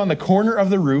to live on the corner of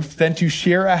the roof than to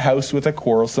share a house with a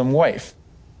quarrelsome wife.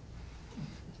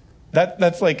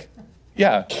 That's like,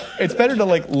 yeah, it's better to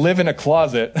like live in a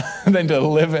closet than to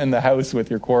live in the house with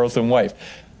your quarrelsome wife.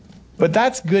 But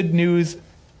that's good news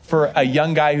for a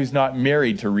young guy who's not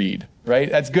married to read, right?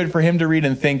 That's good for him to read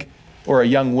and think, or a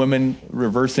young woman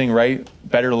reversing, right?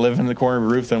 Better to live in the corner of a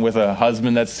roof than with a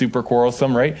husband that's super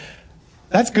quarrelsome, right?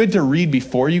 That's good to read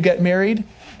before you get married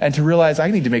and to realize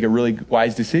I need to make a really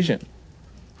wise decision.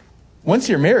 Once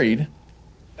you're married,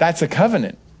 that's a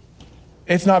covenant.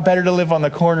 It's not better to live on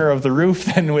the corner of the roof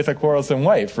than with a quarrelsome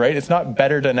wife, right? It's not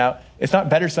better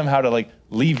somehow to like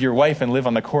leave your wife and live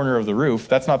on the corner of the roof.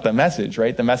 That's not the message,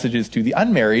 right? The message is to the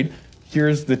unmarried,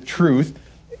 here's the truth,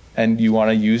 and you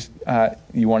want to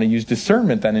use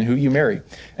discernment then in who you marry.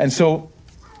 And so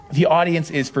the audience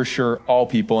is for sure all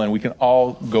people, and we can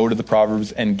all go to the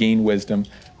Proverbs and gain wisdom.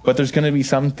 But there's going to be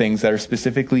some things that are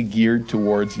specifically geared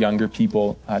towards younger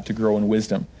people to grow in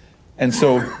wisdom. And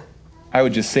so I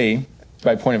would just say,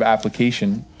 by point of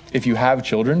application, if you have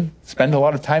children, spend a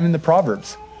lot of time in the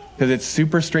Proverbs because it's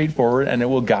super straightforward and it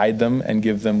will guide them and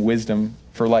give them wisdom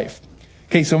for life.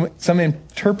 Okay, so some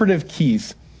interpretive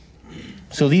keys.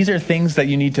 So these are things that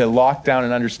you need to lock down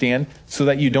and understand so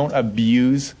that you don't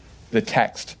abuse the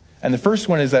text. And the first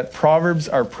one is that Proverbs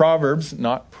are proverbs,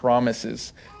 not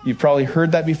promises. You've probably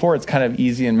heard that before. It's kind of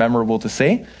easy and memorable to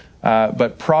say.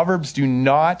 But Proverbs do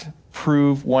not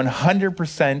prove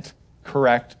 100%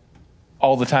 correct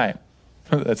all the time.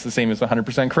 That's the same as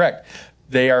 100% correct.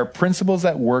 They are principles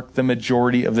that work the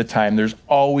majority of the time. There's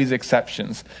always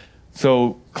exceptions.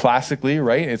 So classically,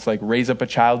 right, it's like raise up a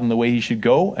child in the way he should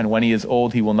go, and when he is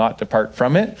old, he will not depart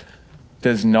from it.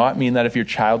 Does not mean that if your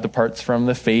child departs from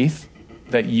the faith,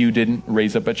 that you didn't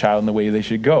raise up a child in the way they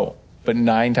should go. But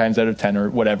 9 times out of 10 or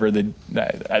whatever,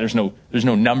 there's no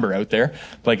number out there.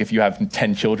 Like if you have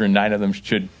 10 children, 9 of them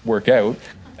should work out.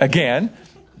 Again,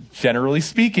 generally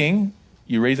speaking,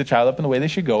 you raise a child up in the way they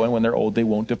should go, and when they're old, they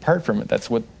won't depart from it. That's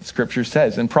what Scripture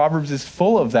says. And Proverbs is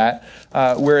full of that,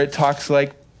 where it talks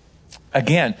like,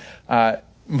 again, my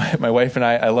wife and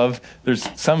I love, there's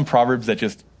some Proverbs that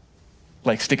just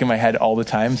like stick in my head all the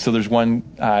time. So there's one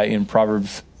in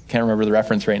Proverbs, can't remember the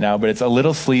reference right now, but it's a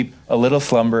little sleep, a little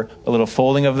slumber, a little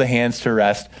folding of the hands to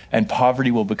rest, and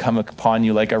poverty will become upon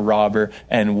you like a robber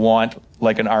and want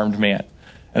like an armed man.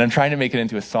 And I'm trying to make it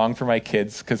into a song for my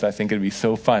kids because I think it'd be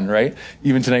so fun, right?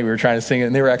 Even tonight we were trying to sing it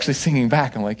and they were actually singing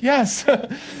back. I'm like, yes.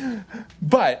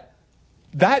 But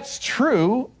that's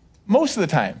true most of the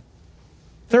time.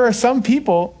 There are some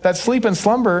people that sleep and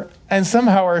slumber and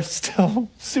somehow are still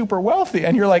super wealthy.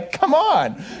 And you're like, come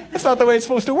on. That's not the way it's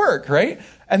supposed to work, right?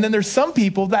 And then there's some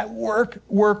people that work,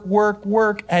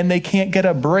 and they can't get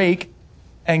a break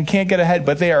and can't get ahead,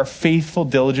 but they are faithful,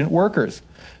 diligent workers.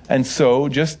 And so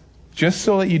just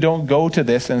so that you don't go to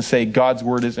this and say God's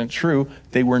word isn't true,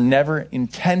 they were never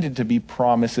intended to be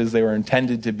promises. They were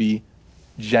intended to be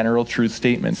general truth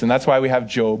statements. And that's why we have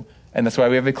Job, and that's why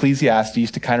we have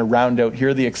Ecclesiastes to kind of round out, here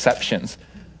are the exceptions.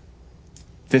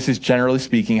 This is generally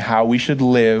speaking how we should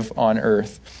live on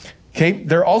earth. Okay,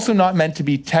 they're also not meant to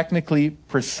be technically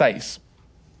precise.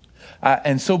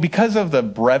 And so because of the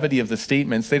brevity of the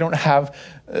statements, they don't have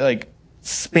like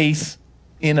space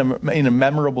in a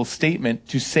memorable statement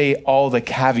to say all the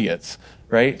caveats,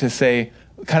 right? To say,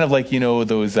 kind of like,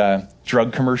 those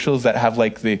drug commercials that have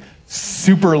like the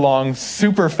super long,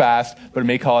 super fast, but it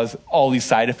may cause all these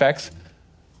side effects.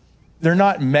 They're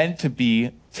not meant to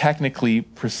be technically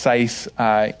precise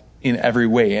in every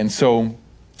way. And so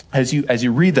as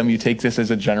you read them, you take this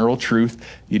as a general truth.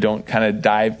 You don't kind of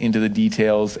dive into the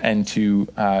details and to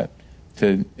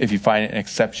if you find an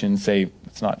exception, say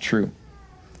it's not true.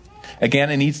 Again,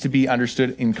 it needs to be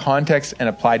understood in context and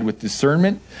applied with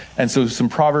discernment. And so some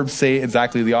Proverbs say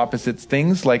exactly the opposite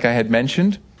things, like I had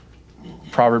mentioned.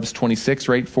 Proverbs 26,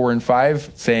 right, 4 and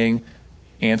 5, saying,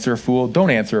 answer a fool, don't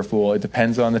answer a fool. It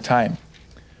depends on the time.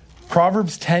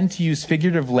 Proverbs tend to use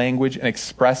figurative language and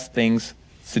express things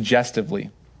suggestively,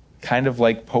 kind of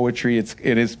like poetry.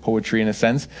 It is poetry in a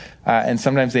sense, and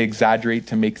sometimes they exaggerate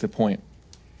to make the point.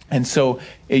 And so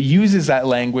it uses that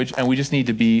language, and we just need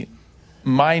to be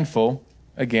mindful.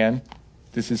 Again,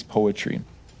 this is poetry.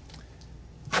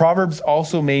 Proverbs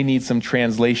also may need some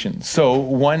translation. So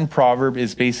one proverb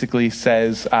is basically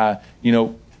says,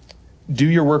 do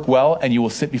your work well and you will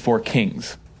sit before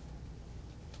kings.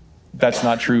 That's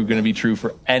not going to be true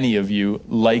for any of you,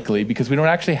 likely, because we don't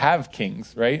actually have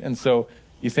kings, right? And so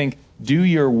you think, do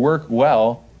your work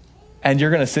well, and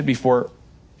you're going to sit before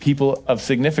people of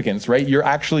significance, right? Your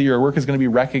work is going to be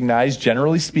recognized,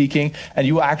 generally speaking, and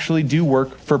you actually do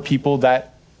work for people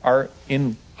that are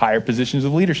in higher positions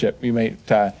of leadership. You might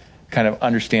kind of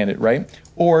understand it, right?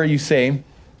 Or you say,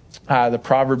 the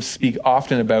Proverbs speak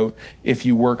often about if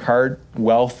you work hard,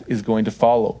 wealth is going to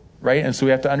follow, right? And so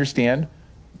we have to understand.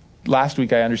 Last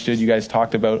week I understood you guys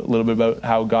talked about a little bit about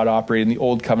how God operated in the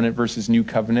Old Covenant versus New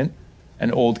Covenant.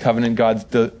 And Old Covenant, God's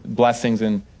blessings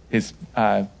and his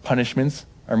punishments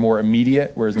are more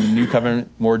immediate, whereas in the New Covenant,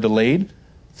 more delayed.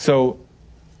 So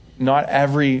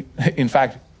in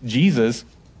fact, Jesus,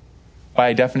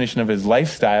 by definition of his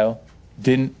lifestyle,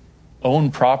 didn't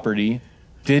own property,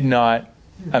 did not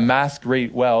amass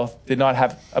great wealth, did not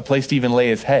have a place to even lay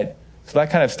his head. So that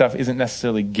kind of stuff isn't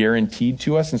necessarily guaranteed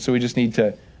to us, and so we just need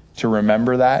to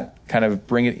remember that, kind of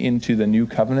bring it into the new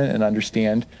covenant and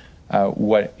understand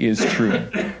what is true.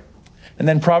 And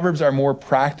then Proverbs are more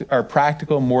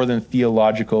practical more than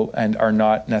theological and are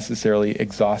not necessarily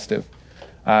exhaustive.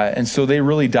 And so they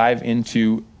really dive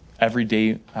into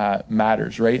everyday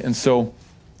matters, right? And so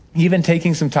even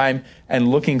taking some time and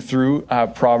looking through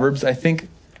Proverbs,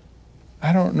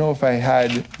 I don't know if I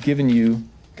had given you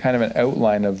kind of an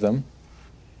outline of them.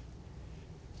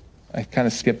 I kind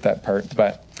of skipped that part,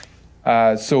 but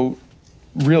so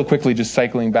real quickly, just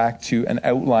cycling back to an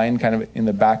outline kind of in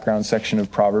the background section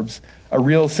of Proverbs, a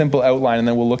real simple outline, and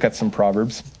then we'll look at some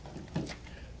Proverbs.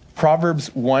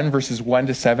 Proverbs 1, verses 1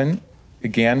 to 7,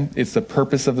 again, it's the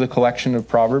purpose of the collection of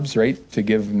Proverbs, right, to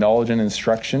give knowledge and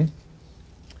instruction.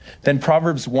 Then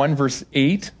Proverbs 1, verse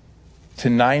 8 to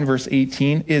 9, verse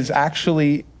 18 is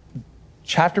actually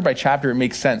chapter by chapter. It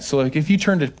makes sense. So like if you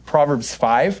turn to Proverbs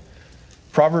 5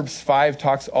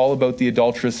 talks all about the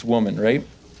adulterous woman, right?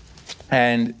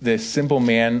 And the simple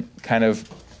man kind of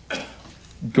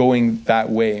going that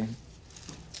way.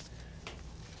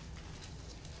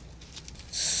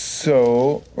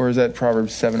 So, or is that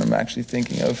Proverbs 7 I'm actually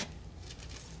thinking of?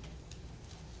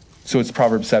 So it's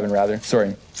Proverbs 7 rather,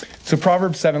 sorry. So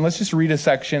Proverbs 7, let's just read a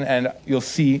section and you'll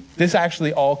see this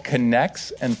actually all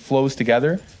connects and flows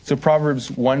together. So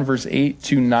Proverbs 1 verse 8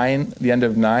 to 9, the end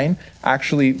of 9,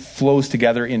 actually flows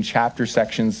together in chapter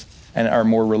sections and are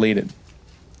more related.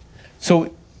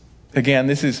 So again,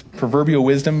 this is proverbial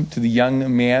wisdom to the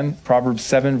young man. Proverbs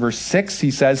 7 verse 6, he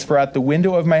says, "For at the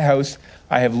window of my house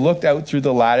I have looked out through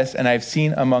the lattice and I have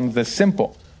seen among the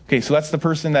simple." Okay, so that's the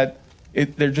person that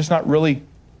they're just not really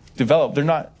developed. They're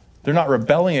not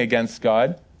rebelling against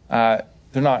God. They're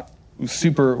not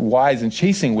super wise and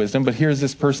chasing wisdom, but here's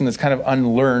this person that's kind of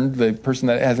unlearned, the person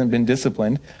that hasn't been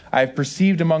disciplined. "I have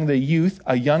perceived among the youth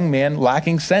a young man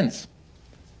lacking sense,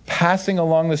 passing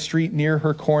along the street near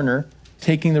her corner,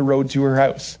 taking the road to her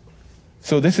house."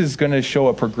 So this is going to show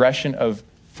a progression of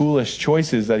foolish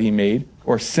choices that he made,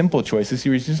 or simple choices.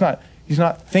 He's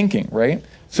not thinking, right?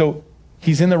 So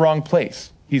he's in the wrong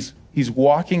place. He's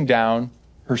walking down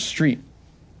her street.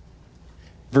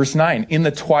 Verse 9, "In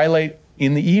the twilight,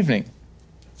 in the evening."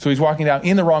 So he's walking down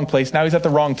in the wrong place. Now he's at the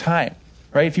wrong time,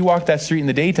 right? If you walk that street in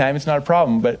the daytime, it's not a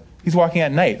problem, but he's walking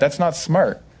at night. That's not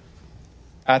smart.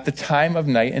 "At the time of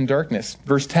night and darkness."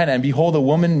 Verse 10, "And behold, a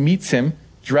woman meets him,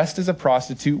 dressed as a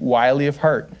prostitute, wily of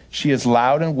heart. She is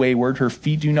loud and wayward. Her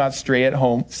feet do not stay at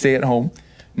home.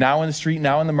 Now in the street,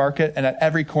 now in the market, and at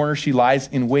every corner she lies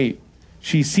in wait.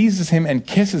 She seizes him and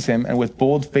kisses him, and with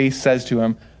bold face says to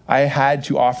him, 'I had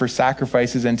to offer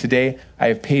sacrifices, and today I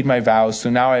have paid my vows. So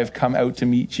now I have come out to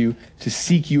meet you, to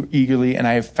seek you eagerly, and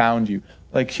I have found you.'"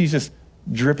 Like she's just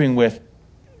dripping with,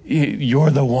 "You're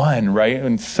the one," right?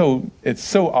 And so it's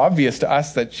so obvious to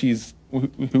us that she's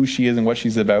who she is and what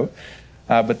she's about.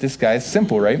 But this guy is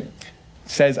simple, right?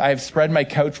 Says, "I have spread my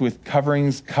couch with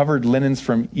covered linens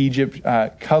from Egypt,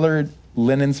 colored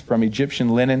linens from Egyptian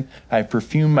linen. I have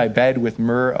perfumed my bed with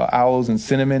myrrh, aloes, and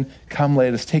cinnamon. Come,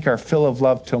 let us take our fill of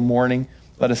love till morning.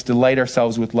 Let us delight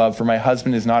ourselves with love. For my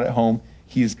husband is not at home.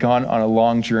 He is gone on a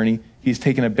long journey. He's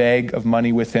taken a bag of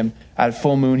money with him. At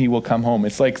full moon he will come home."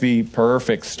 It's like the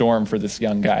perfect storm for this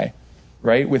young guy,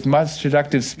 right? With much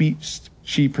seductive speech,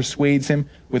 she persuades him.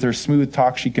 With her smooth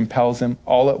talk, she compels him.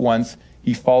 All at once,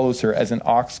 he follows her as an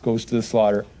ox goes to the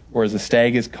slaughter, or as a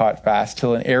stag is caught fast,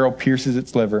 till an arrow pierces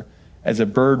its liver, as a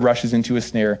bird rushes into a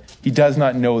snare. He does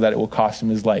not know that it will cost him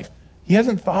his life. He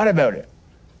hasn't thought about it.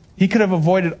 He could have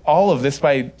avoided all of this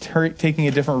by taking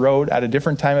a different road at a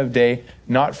different time of day,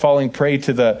 not falling prey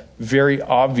to the very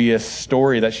obvious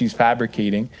story that she's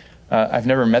fabricating. I've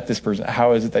never met this person.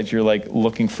 How is it that you're like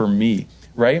looking for me,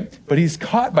 right? But he's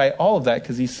caught by all of that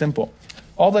because he's simple.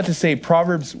 All that to say,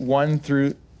 Proverbs 1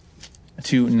 through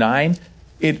to 9,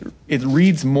 it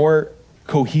reads more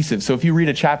cohesive. So if you read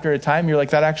a chapter at a time, you're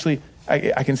like, that actually,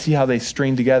 I can see how they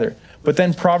string together. But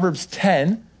then Proverbs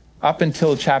 10 up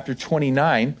until chapter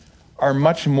 29 are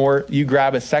much more, you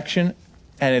grab a section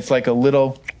and it's like a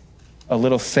little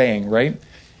saying, right?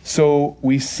 So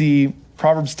we see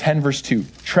Proverbs 10 verse 2,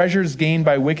 treasures gained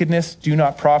by wickedness do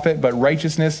not profit, but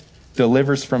righteousness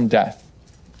delivers from death.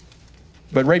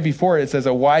 But right before it says,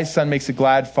 a wise son makes a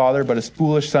glad father, but a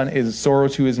foolish son is a sorrow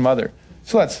to his mother.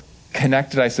 So that's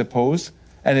connected, I suppose.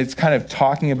 And it's kind of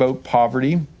talking about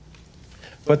poverty.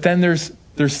 But then there's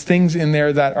things in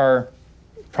there that are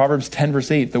Proverbs 10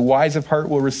 verse 8. The wise of heart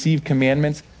will receive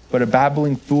commandments, but a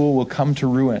babbling fool will come to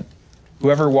ruin.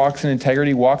 Whoever walks in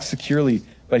integrity walks securely,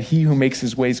 but he who makes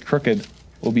his ways crooked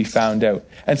will be found out.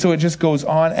 And so it just goes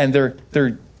on, and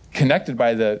they're connected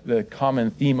by the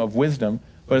common theme of wisdom,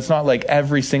 but it's not like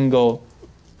every single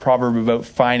proverb about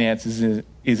finance is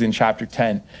in chapter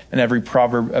 10, and every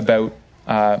proverb about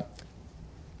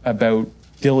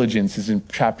diligence is in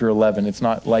chapter 11. It's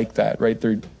not like that, right?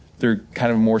 They're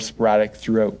kind of more sporadic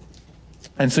throughout.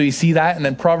 And so you see that, and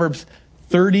then Proverbs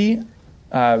 30,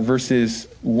 verses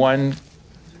 1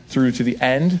 through to the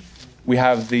end, we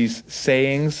have these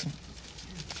sayings.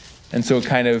 And so it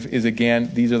kind of is,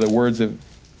 again, these are the words of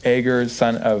Agur,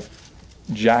 son of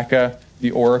Jakeh,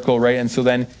 the oracle, right? And so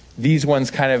then these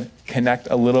ones kind of connect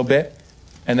a little bit.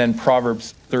 And then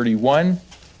Proverbs 31,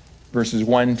 verses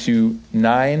 1 to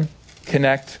 9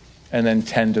 connect, and then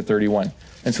 10 to 31.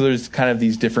 And so there's kind of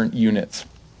these different units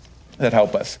that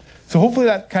help us. So hopefully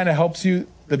that kind of helps you.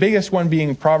 The biggest one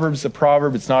being Proverbs, a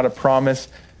proverb, it's not a promise,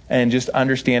 and just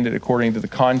understand it according to the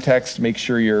context. Make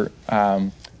sure you're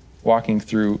walking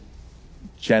through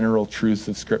general truths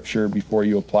of Scripture before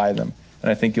you apply them. And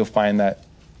I think you'll find that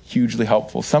hugely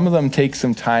helpful. Some of them take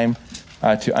some time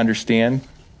to understand,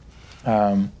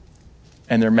 and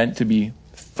they're meant to be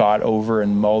thought over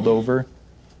and mulled over.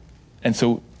 And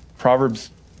so Proverbs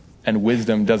and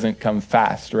wisdom doesn't come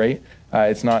fast, right?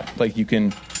 It's not like you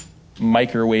can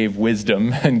microwave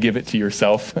wisdom and give it to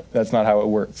yourself. That's not how it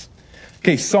works.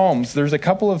 Okay, Psalms. There's a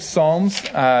couple of Psalms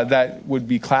that would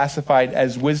be classified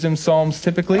as wisdom Psalms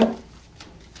typically.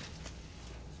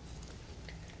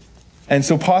 And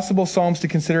so possible Psalms to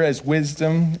consider as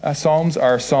wisdom Psalms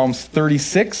are Psalms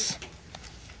 36,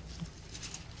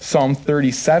 Psalm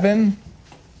 37,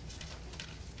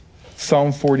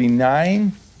 Psalm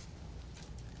 49,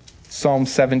 Psalm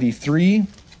 73,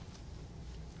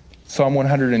 Psalm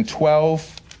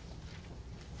 112,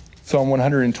 Psalm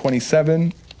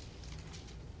 127,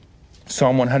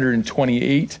 Psalm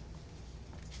 128,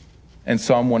 and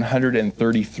Psalm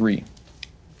 133.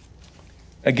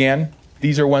 Again,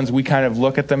 these are ones we kind of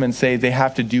look at them and say they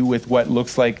have to do with what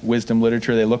looks like wisdom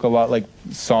literature. They look a lot like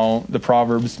the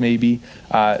Proverbs maybe.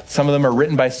 Some of them are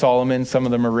written by Solomon. Some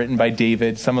of them are written by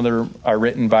David. Some of them are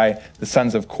written by the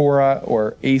sons of Korah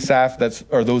or Asaph.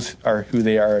 Those are who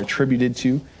they are attributed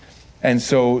to. And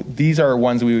so these are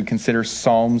ones we would consider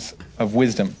Psalms of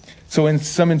wisdom. So in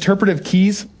some interpretive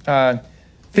keys,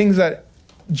 things that,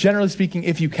 generally speaking,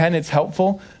 if you can, it's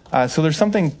helpful. So there's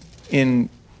something in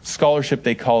scholarship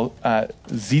they call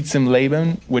Sitz im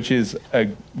Leben, which is a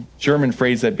German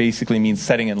phrase that basically means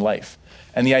setting in life.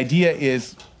 And the idea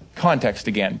is context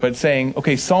again, but saying,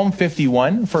 okay, Psalm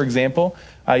 51, for example,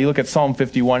 you look at Psalm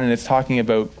 51 and it's talking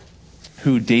about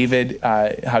how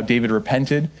David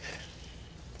repented.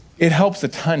 It helps a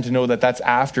ton to know that that's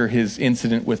after his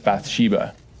incident with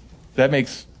Bathsheba. That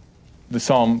makes the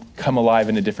psalm come alive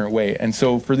in a different way. And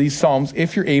so for these psalms,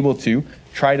 if you're able to,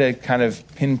 try to kind of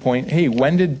pinpoint, hey,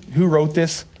 who wrote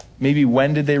this? Maybe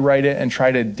when did they write it? And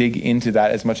try to dig into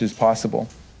that as much as possible.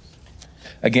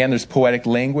 Again, there's poetic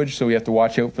language, so we have to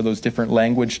watch out for those different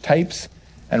language types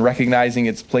and recognizing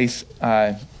its place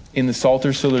in the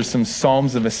Psalter. So there's some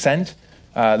psalms of ascent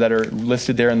that are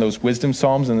listed there in those wisdom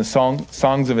psalms. And the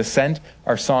songs of ascent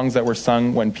are songs that were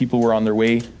sung when people were on their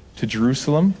way to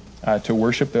Jerusalem to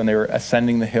worship, when they were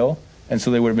ascending the hill. And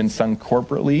so they would have been sung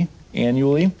corporately,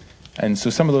 annually. And so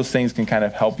some of those things can kind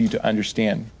of help you to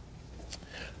understand.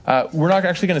 We're not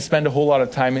actually going to spend a whole lot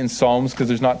of time in Psalms because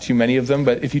there's not too many of them,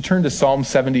 but if you turn to Psalm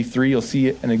 73, you'll see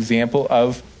an example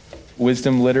of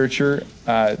wisdom literature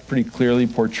pretty clearly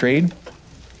portrayed.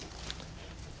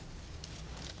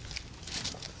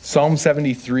 Psalm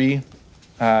 73,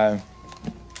 the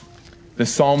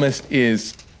psalmist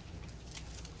is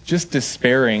just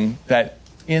despairing that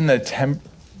in the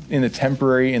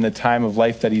temporary, in the time of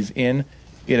life that he's in,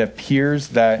 it appears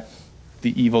that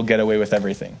the evil get away with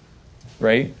everything,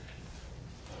 right?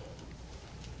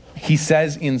 He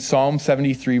says in Psalm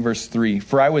 73, verse 3,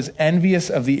 "For I was envious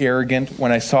of the arrogant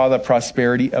when I saw the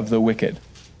prosperity of the wicked."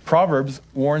 Proverbs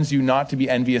warns you not to be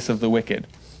envious of the wicked.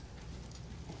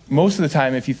 Most of the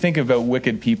time, if you think about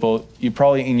wicked people, you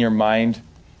probably in your mind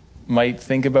might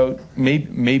think about,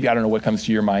 maybe I don't know what comes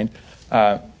to your mind,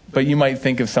 but you might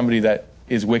think of somebody that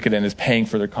is wicked and is paying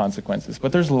for their consequences.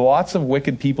 But there's lots of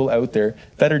wicked people out there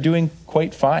that are doing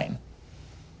quite fine.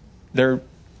 They're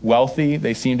wealthy,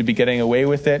 they seem to be getting away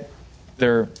with it,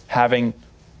 they're having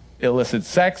illicit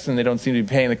sex and they don't seem to be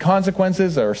paying the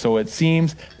consequences, or so it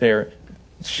seems. They're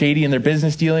shady in their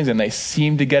business dealings and they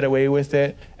seem to get away with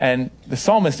it. And the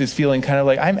psalmist is feeling kind of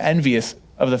like, I'm envious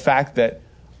of the fact that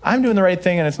I'm doing the right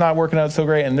thing and it's not working out so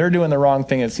great, and they're doing the wrong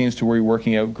thing and it seems to be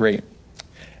working out great.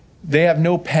 They have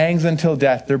no pangs until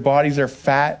death. Their bodies are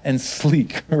fat and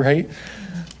sleek, right?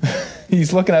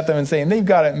 He's looking at them and saying, they've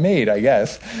got it made, I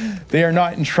guess. They are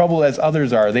not in trouble as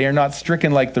others are. They are not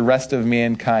stricken like the rest of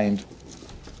mankind.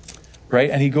 Right?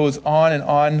 And he goes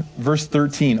on, verse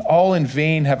 13, "All in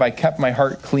vain have I kept my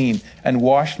heart clean and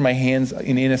washed my hands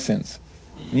in innocence."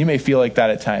 And you may feel like that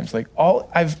at times. Like,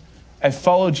 I've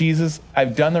followed Jesus,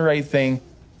 I've done the right thing,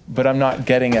 but I'm not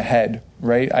getting ahead,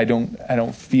 right? I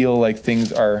don't feel like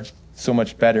things are so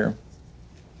much better.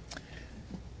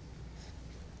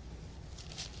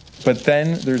 But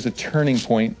then there's a turning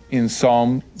point in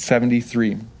Psalm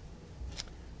 73,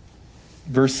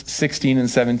 verse 16 and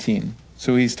 17.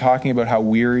 So he's talking about how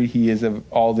weary he is of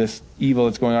all this evil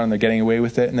that's going on and they're getting away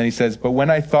with it. And then he says, "But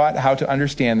when I thought how to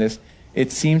understand this,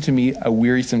 it seemed to me a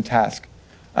wearisome task,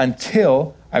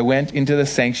 until I went into the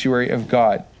sanctuary of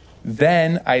God.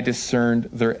 Then I discerned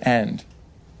their end."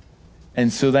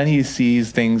 And so then he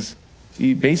sees things,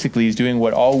 he's doing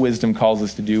what all wisdom calls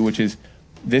us to do, which is,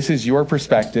 this is your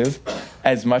perspective.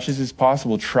 As much as is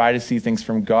possible, try to see things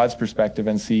from God's perspective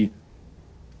and see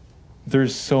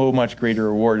there's so much greater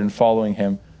reward in following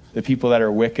him. The people that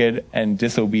are wicked and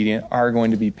disobedient are going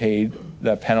to be paid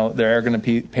the penalty. They are going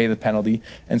to pay the penalty.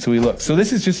 And so we look. So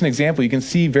this is just an example. You can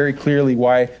see very clearly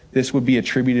why this would be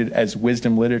attributed as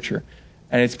wisdom literature.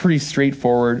 And it's pretty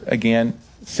straightforward, again,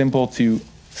 simple to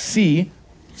see,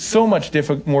 so much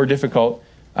more difficult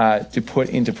to put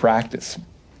into practice.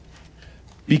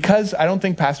 Because I don't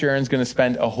think Pastor Aaron's going to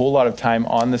spend a whole lot of time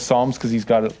on the Psalms because he's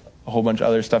got a whole bunch of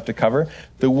other stuff to cover.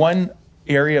 The one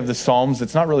area of the Psalms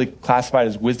that's not really classified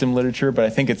as wisdom literature, but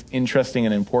I think it's interesting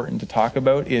and important to talk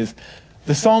about, is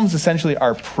the Psalms essentially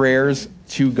are prayers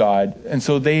to God. And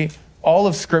so all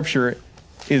of Scripture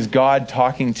is God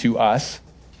talking to us.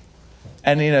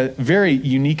 And in a very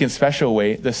unique and special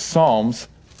way, the Psalms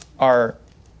are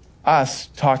us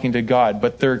talking to God,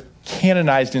 but they're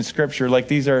canonized in Scripture. Like,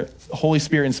 these are Holy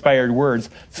Spirit inspired words.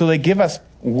 So they give us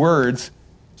words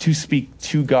to speak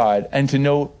to God and to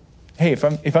know, hey,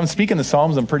 if I'm speaking the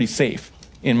Psalms, I'm pretty safe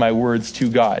in my words to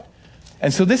God.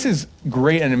 And so this is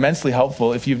great and immensely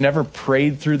helpful. If you've never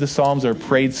prayed through the Psalms or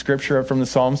prayed Scripture from the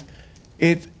Psalms,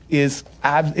 it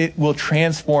will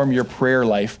transform your prayer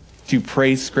life to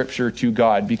pray Scripture to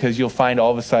God, because you'll find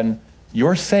all of a sudden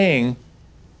you're saying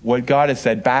what God has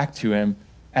said back to him,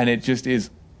 and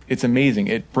it's amazing.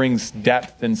 It brings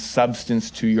depth and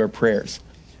substance to your prayers.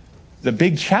 The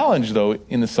big challenge, though,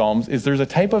 in the Psalms is there's a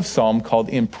type of psalm called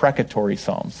imprecatory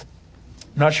psalms.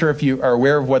 I'm not sure if you are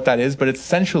aware of what that is, but it's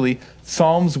essentially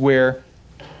psalms where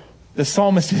the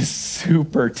psalmist is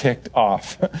super ticked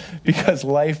off because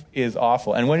life is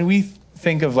awful. And when we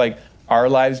think of like our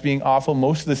lives being awful,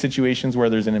 most of the situations where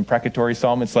there's an imprecatory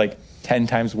psalm, it's like 10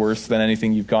 times worse than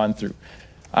anything you've gone through.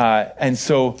 And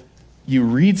so you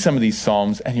read some of these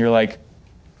psalms and you're like,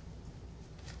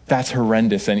 that's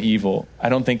horrendous and evil. I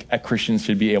don't think a Christian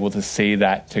should be able to say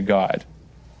that to God.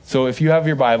 So if you have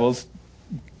your Bibles,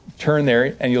 turn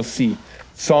there and you'll see.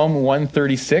 Psalm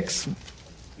 136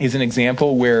 is an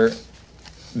example where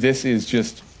this is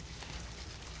just,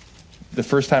 the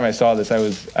first time I saw this, I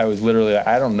was literally,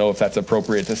 I don't know if that's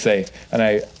appropriate to say. And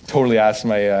I totally asked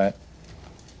my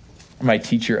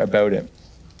teacher about it.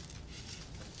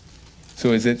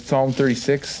 So is it Psalm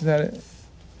 36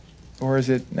 or is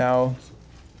it now?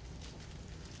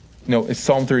 No, it's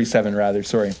Psalm 37 rather,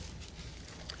 sorry.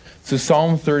 So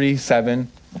Psalm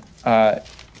 37,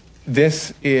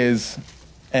 This is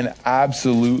an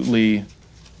absolutely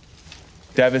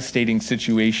devastating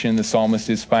situation the psalmist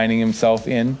is finding himself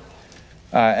in.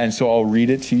 And so I'll read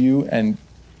it to you, and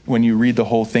when you read the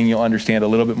whole thing, you'll understand a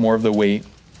little bit more of the weight.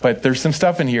 But there's some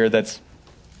stuff in here that's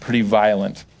pretty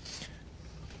violent.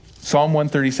 Psalm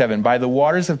 137, by the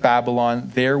waters of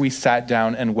Babylon, there we sat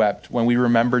down and wept when we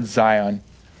remembered Zion.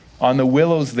 On the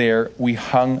willows there we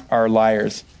hung our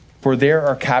lyres. For there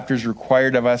our captors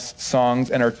required of us songs,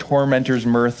 and our tormentors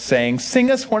mirth, saying,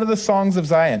 sing us one of the songs of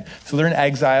Zion. So they're in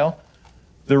exile.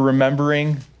 They're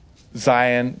remembering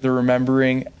Zion. They're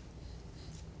remembering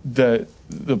the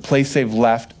place they've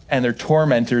left. And their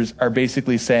tormentors are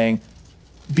basically saying,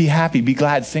 be happy, be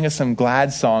glad, sing us some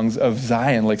glad songs of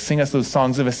Zion. Like, sing us those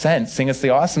songs of ascent. Sing us the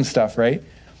awesome stuff, right?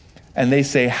 And they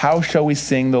say, how shall we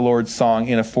sing the Lord's song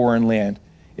in a foreign land?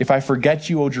 If I forget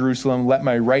you, O Jerusalem, let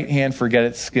my right hand forget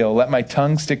its skill. Let my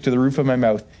tongue stick to the roof of my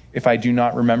mouth if I do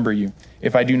not remember you.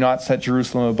 If I do not set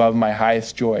Jerusalem above my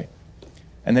highest joy.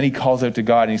 And then he calls out to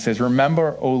God and he says,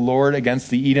 remember, O Lord, against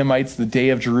the Edomites, the day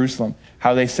of Jerusalem,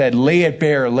 how they said, lay it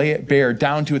bare,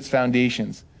 down to its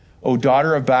foundations. O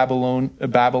daughter of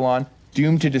Babylon,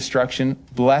 doomed to destruction,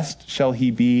 blessed shall he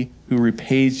be who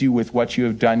repays you with what you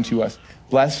have done to us.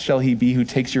 Blessed shall he be who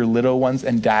takes your little ones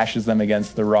and dashes them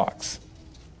against the rocks.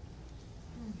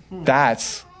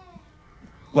 That's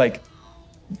like,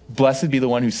 blessed be the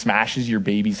one who smashes your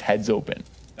baby's heads open.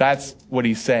 That's what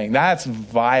he's saying. That's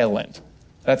violent.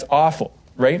 That's awful,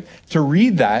 right? To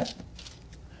read that,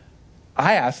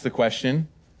 I ask the question,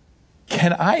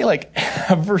 can I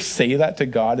ever say that to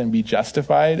God and be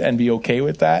justified and be okay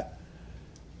with that?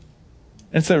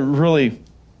 It's a really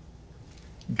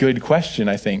good question,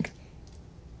 I think.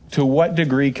 To what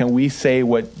degree can we say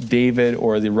what David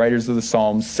or the writers of the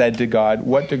Psalms said to God?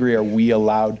 What degree are we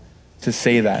allowed to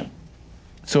say that?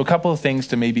 So a couple of things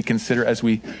to maybe consider as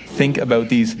we think about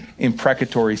these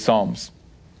imprecatory Psalms.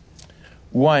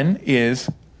 One is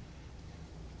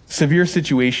severe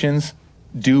situations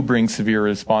do bring severe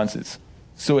responses.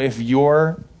 So if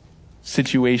your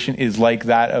situation is like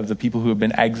that of the people who have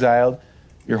been exiled,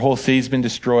 your whole city's been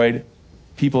destroyed,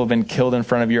 people have been killed in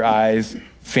front of your eyes,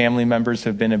 family members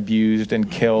have been abused and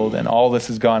killed, and all this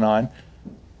has gone on,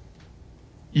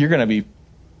 you're going to be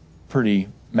pretty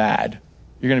mad.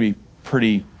 You're going to be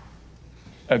pretty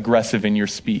aggressive in your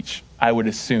speech, I would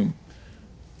assume.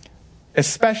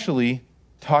 Especially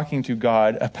talking to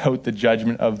God about the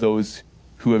judgment of those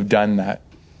who have done that.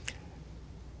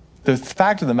 The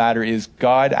fact of the matter is,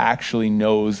 God actually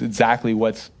knows exactly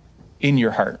what's in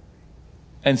your heart.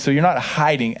 And so you're not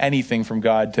hiding anything from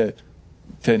God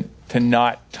to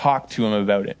not talk to him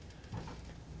about it.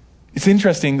 It's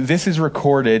interesting, this is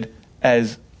recorded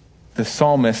as the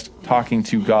psalmist talking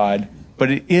to God,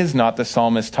 but it is not the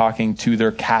psalmist talking to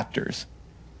their captors,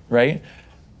 right?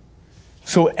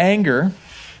 So anger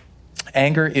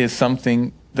is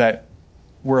something that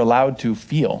we're allowed to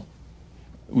feel.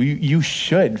 You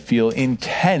should feel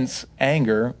intense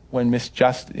anger when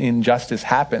injustice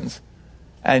happens.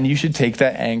 And you should take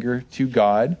that anger to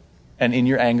God. And in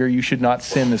your anger, you should not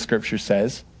sin, the scripture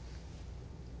says.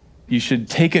 You should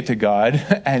take it to God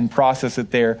and process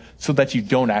it there so that you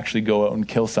don't actually go out and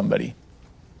kill somebody.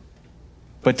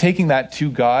 But taking that to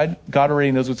God, God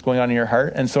already knows what's going on in your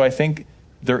heart. And so I think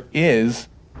there is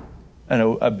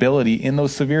an ability in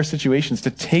those severe situations to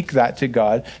take that to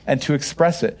God and to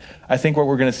express it. I think what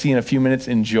we're going to see in a few minutes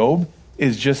in Job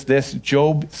is just this.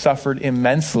 Job suffered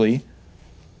immensely,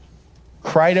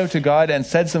 cried out to God, and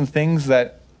said some things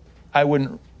that I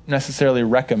wouldn't necessarily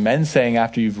recommend saying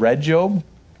after you've read Job.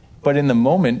 But in the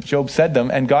moment, Job said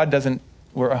them, and God doesn't,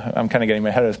 I'm kind of getting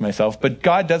my head out of myself, but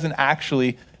God doesn't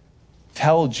actually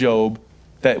tell Job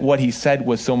that what he said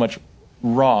was so much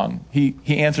wrong. He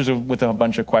answers with a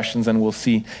bunch of questions, and we'll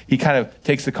see. He kind of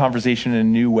takes the conversation in a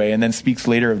new way and then speaks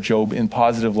later of Job in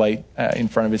positive light in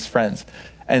front of his friends.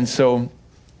 And so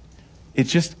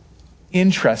it's just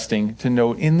interesting to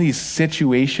note in these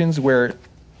situations where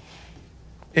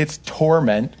it's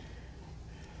torment,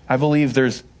 I believe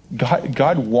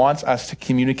God wants us to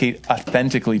communicate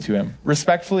authentically to him.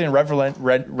 Respectfully and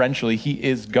reverentially, he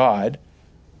is God.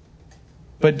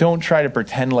 But don't try to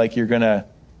pretend like you're going to,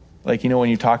 when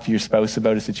you talk to your spouse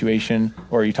about a situation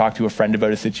or you talk to a friend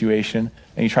about a situation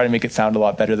and you try to make it sound a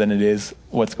lot better than it is,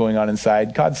 what's going on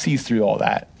inside, God sees through all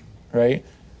that, right?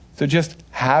 So just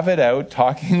have it out,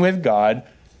 talking with God,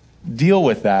 deal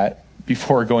with that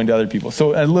before going to other people.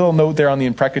 So a little note there on the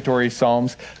imprecatory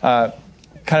Psalms, kind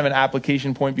of an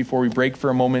application point before we break for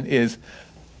a moment is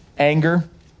anger.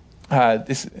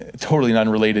 This is totally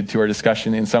unrelated to our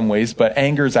discussion in some ways, but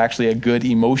anger is actually a good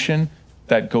emotion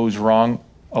that goes wrong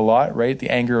a lot, right? The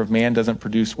anger of man doesn't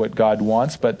produce what God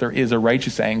wants, but there is a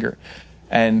righteous anger.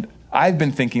 And I've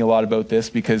been thinking a lot about this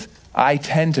because I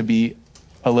tend to be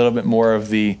a little bit more of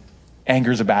the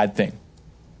anger's a bad thing.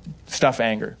 Stuff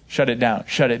anger. Shut it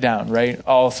down, right?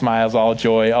 All smiles, all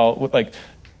joy, all like,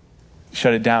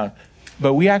 shut it down.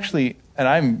 But we actually, and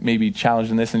I'm maybe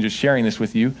challenged in this and just sharing this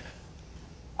with you,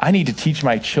 I need to teach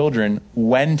my children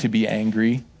when to be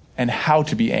angry and how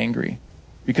to be angry.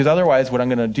 Because otherwise what I'm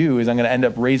going to do is I'm going to end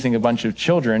up raising a bunch of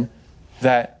children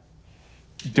that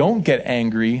don't get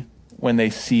angry when they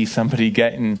see somebody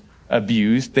getting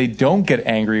abused. They don't get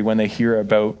angry when they hear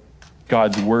about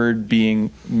God's word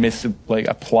being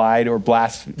applied or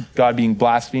God being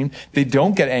blasphemed. They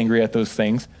don't get angry at those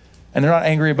things, and they're not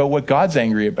angry about what God's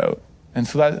angry about. And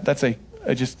so that's a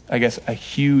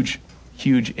huge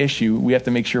issue. We have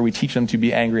to make sure we teach them to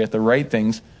be angry at the right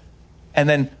things, and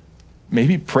then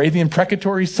maybe pray the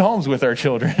imprecatory psalms with our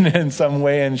children in some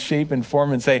way and shape and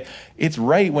form and say, it's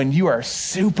right when you are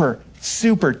super,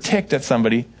 super ticked at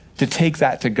somebody to take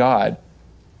that to God,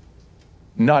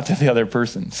 not to the other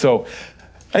person. So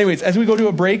anyways, as we go to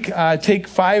a break, take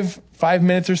five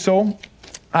minutes or so.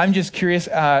 I'm just curious,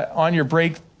 on your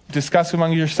break, discuss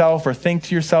among yourself or think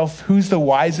to yourself, who's the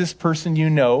wisest person you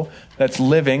know that's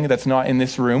living, that's not in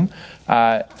this room?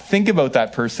 Think about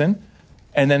that person,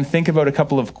 and then think about a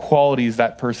couple of qualities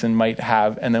that person might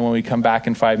have. And then when we come back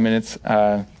in 5 minutes,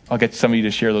 I'll get somebody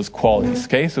to share those qualities.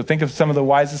 Okay, so think of some of the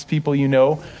wisest people you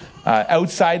know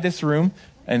outside this room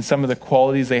and some of the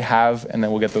qualities they have, and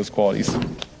then we'll get those qualities.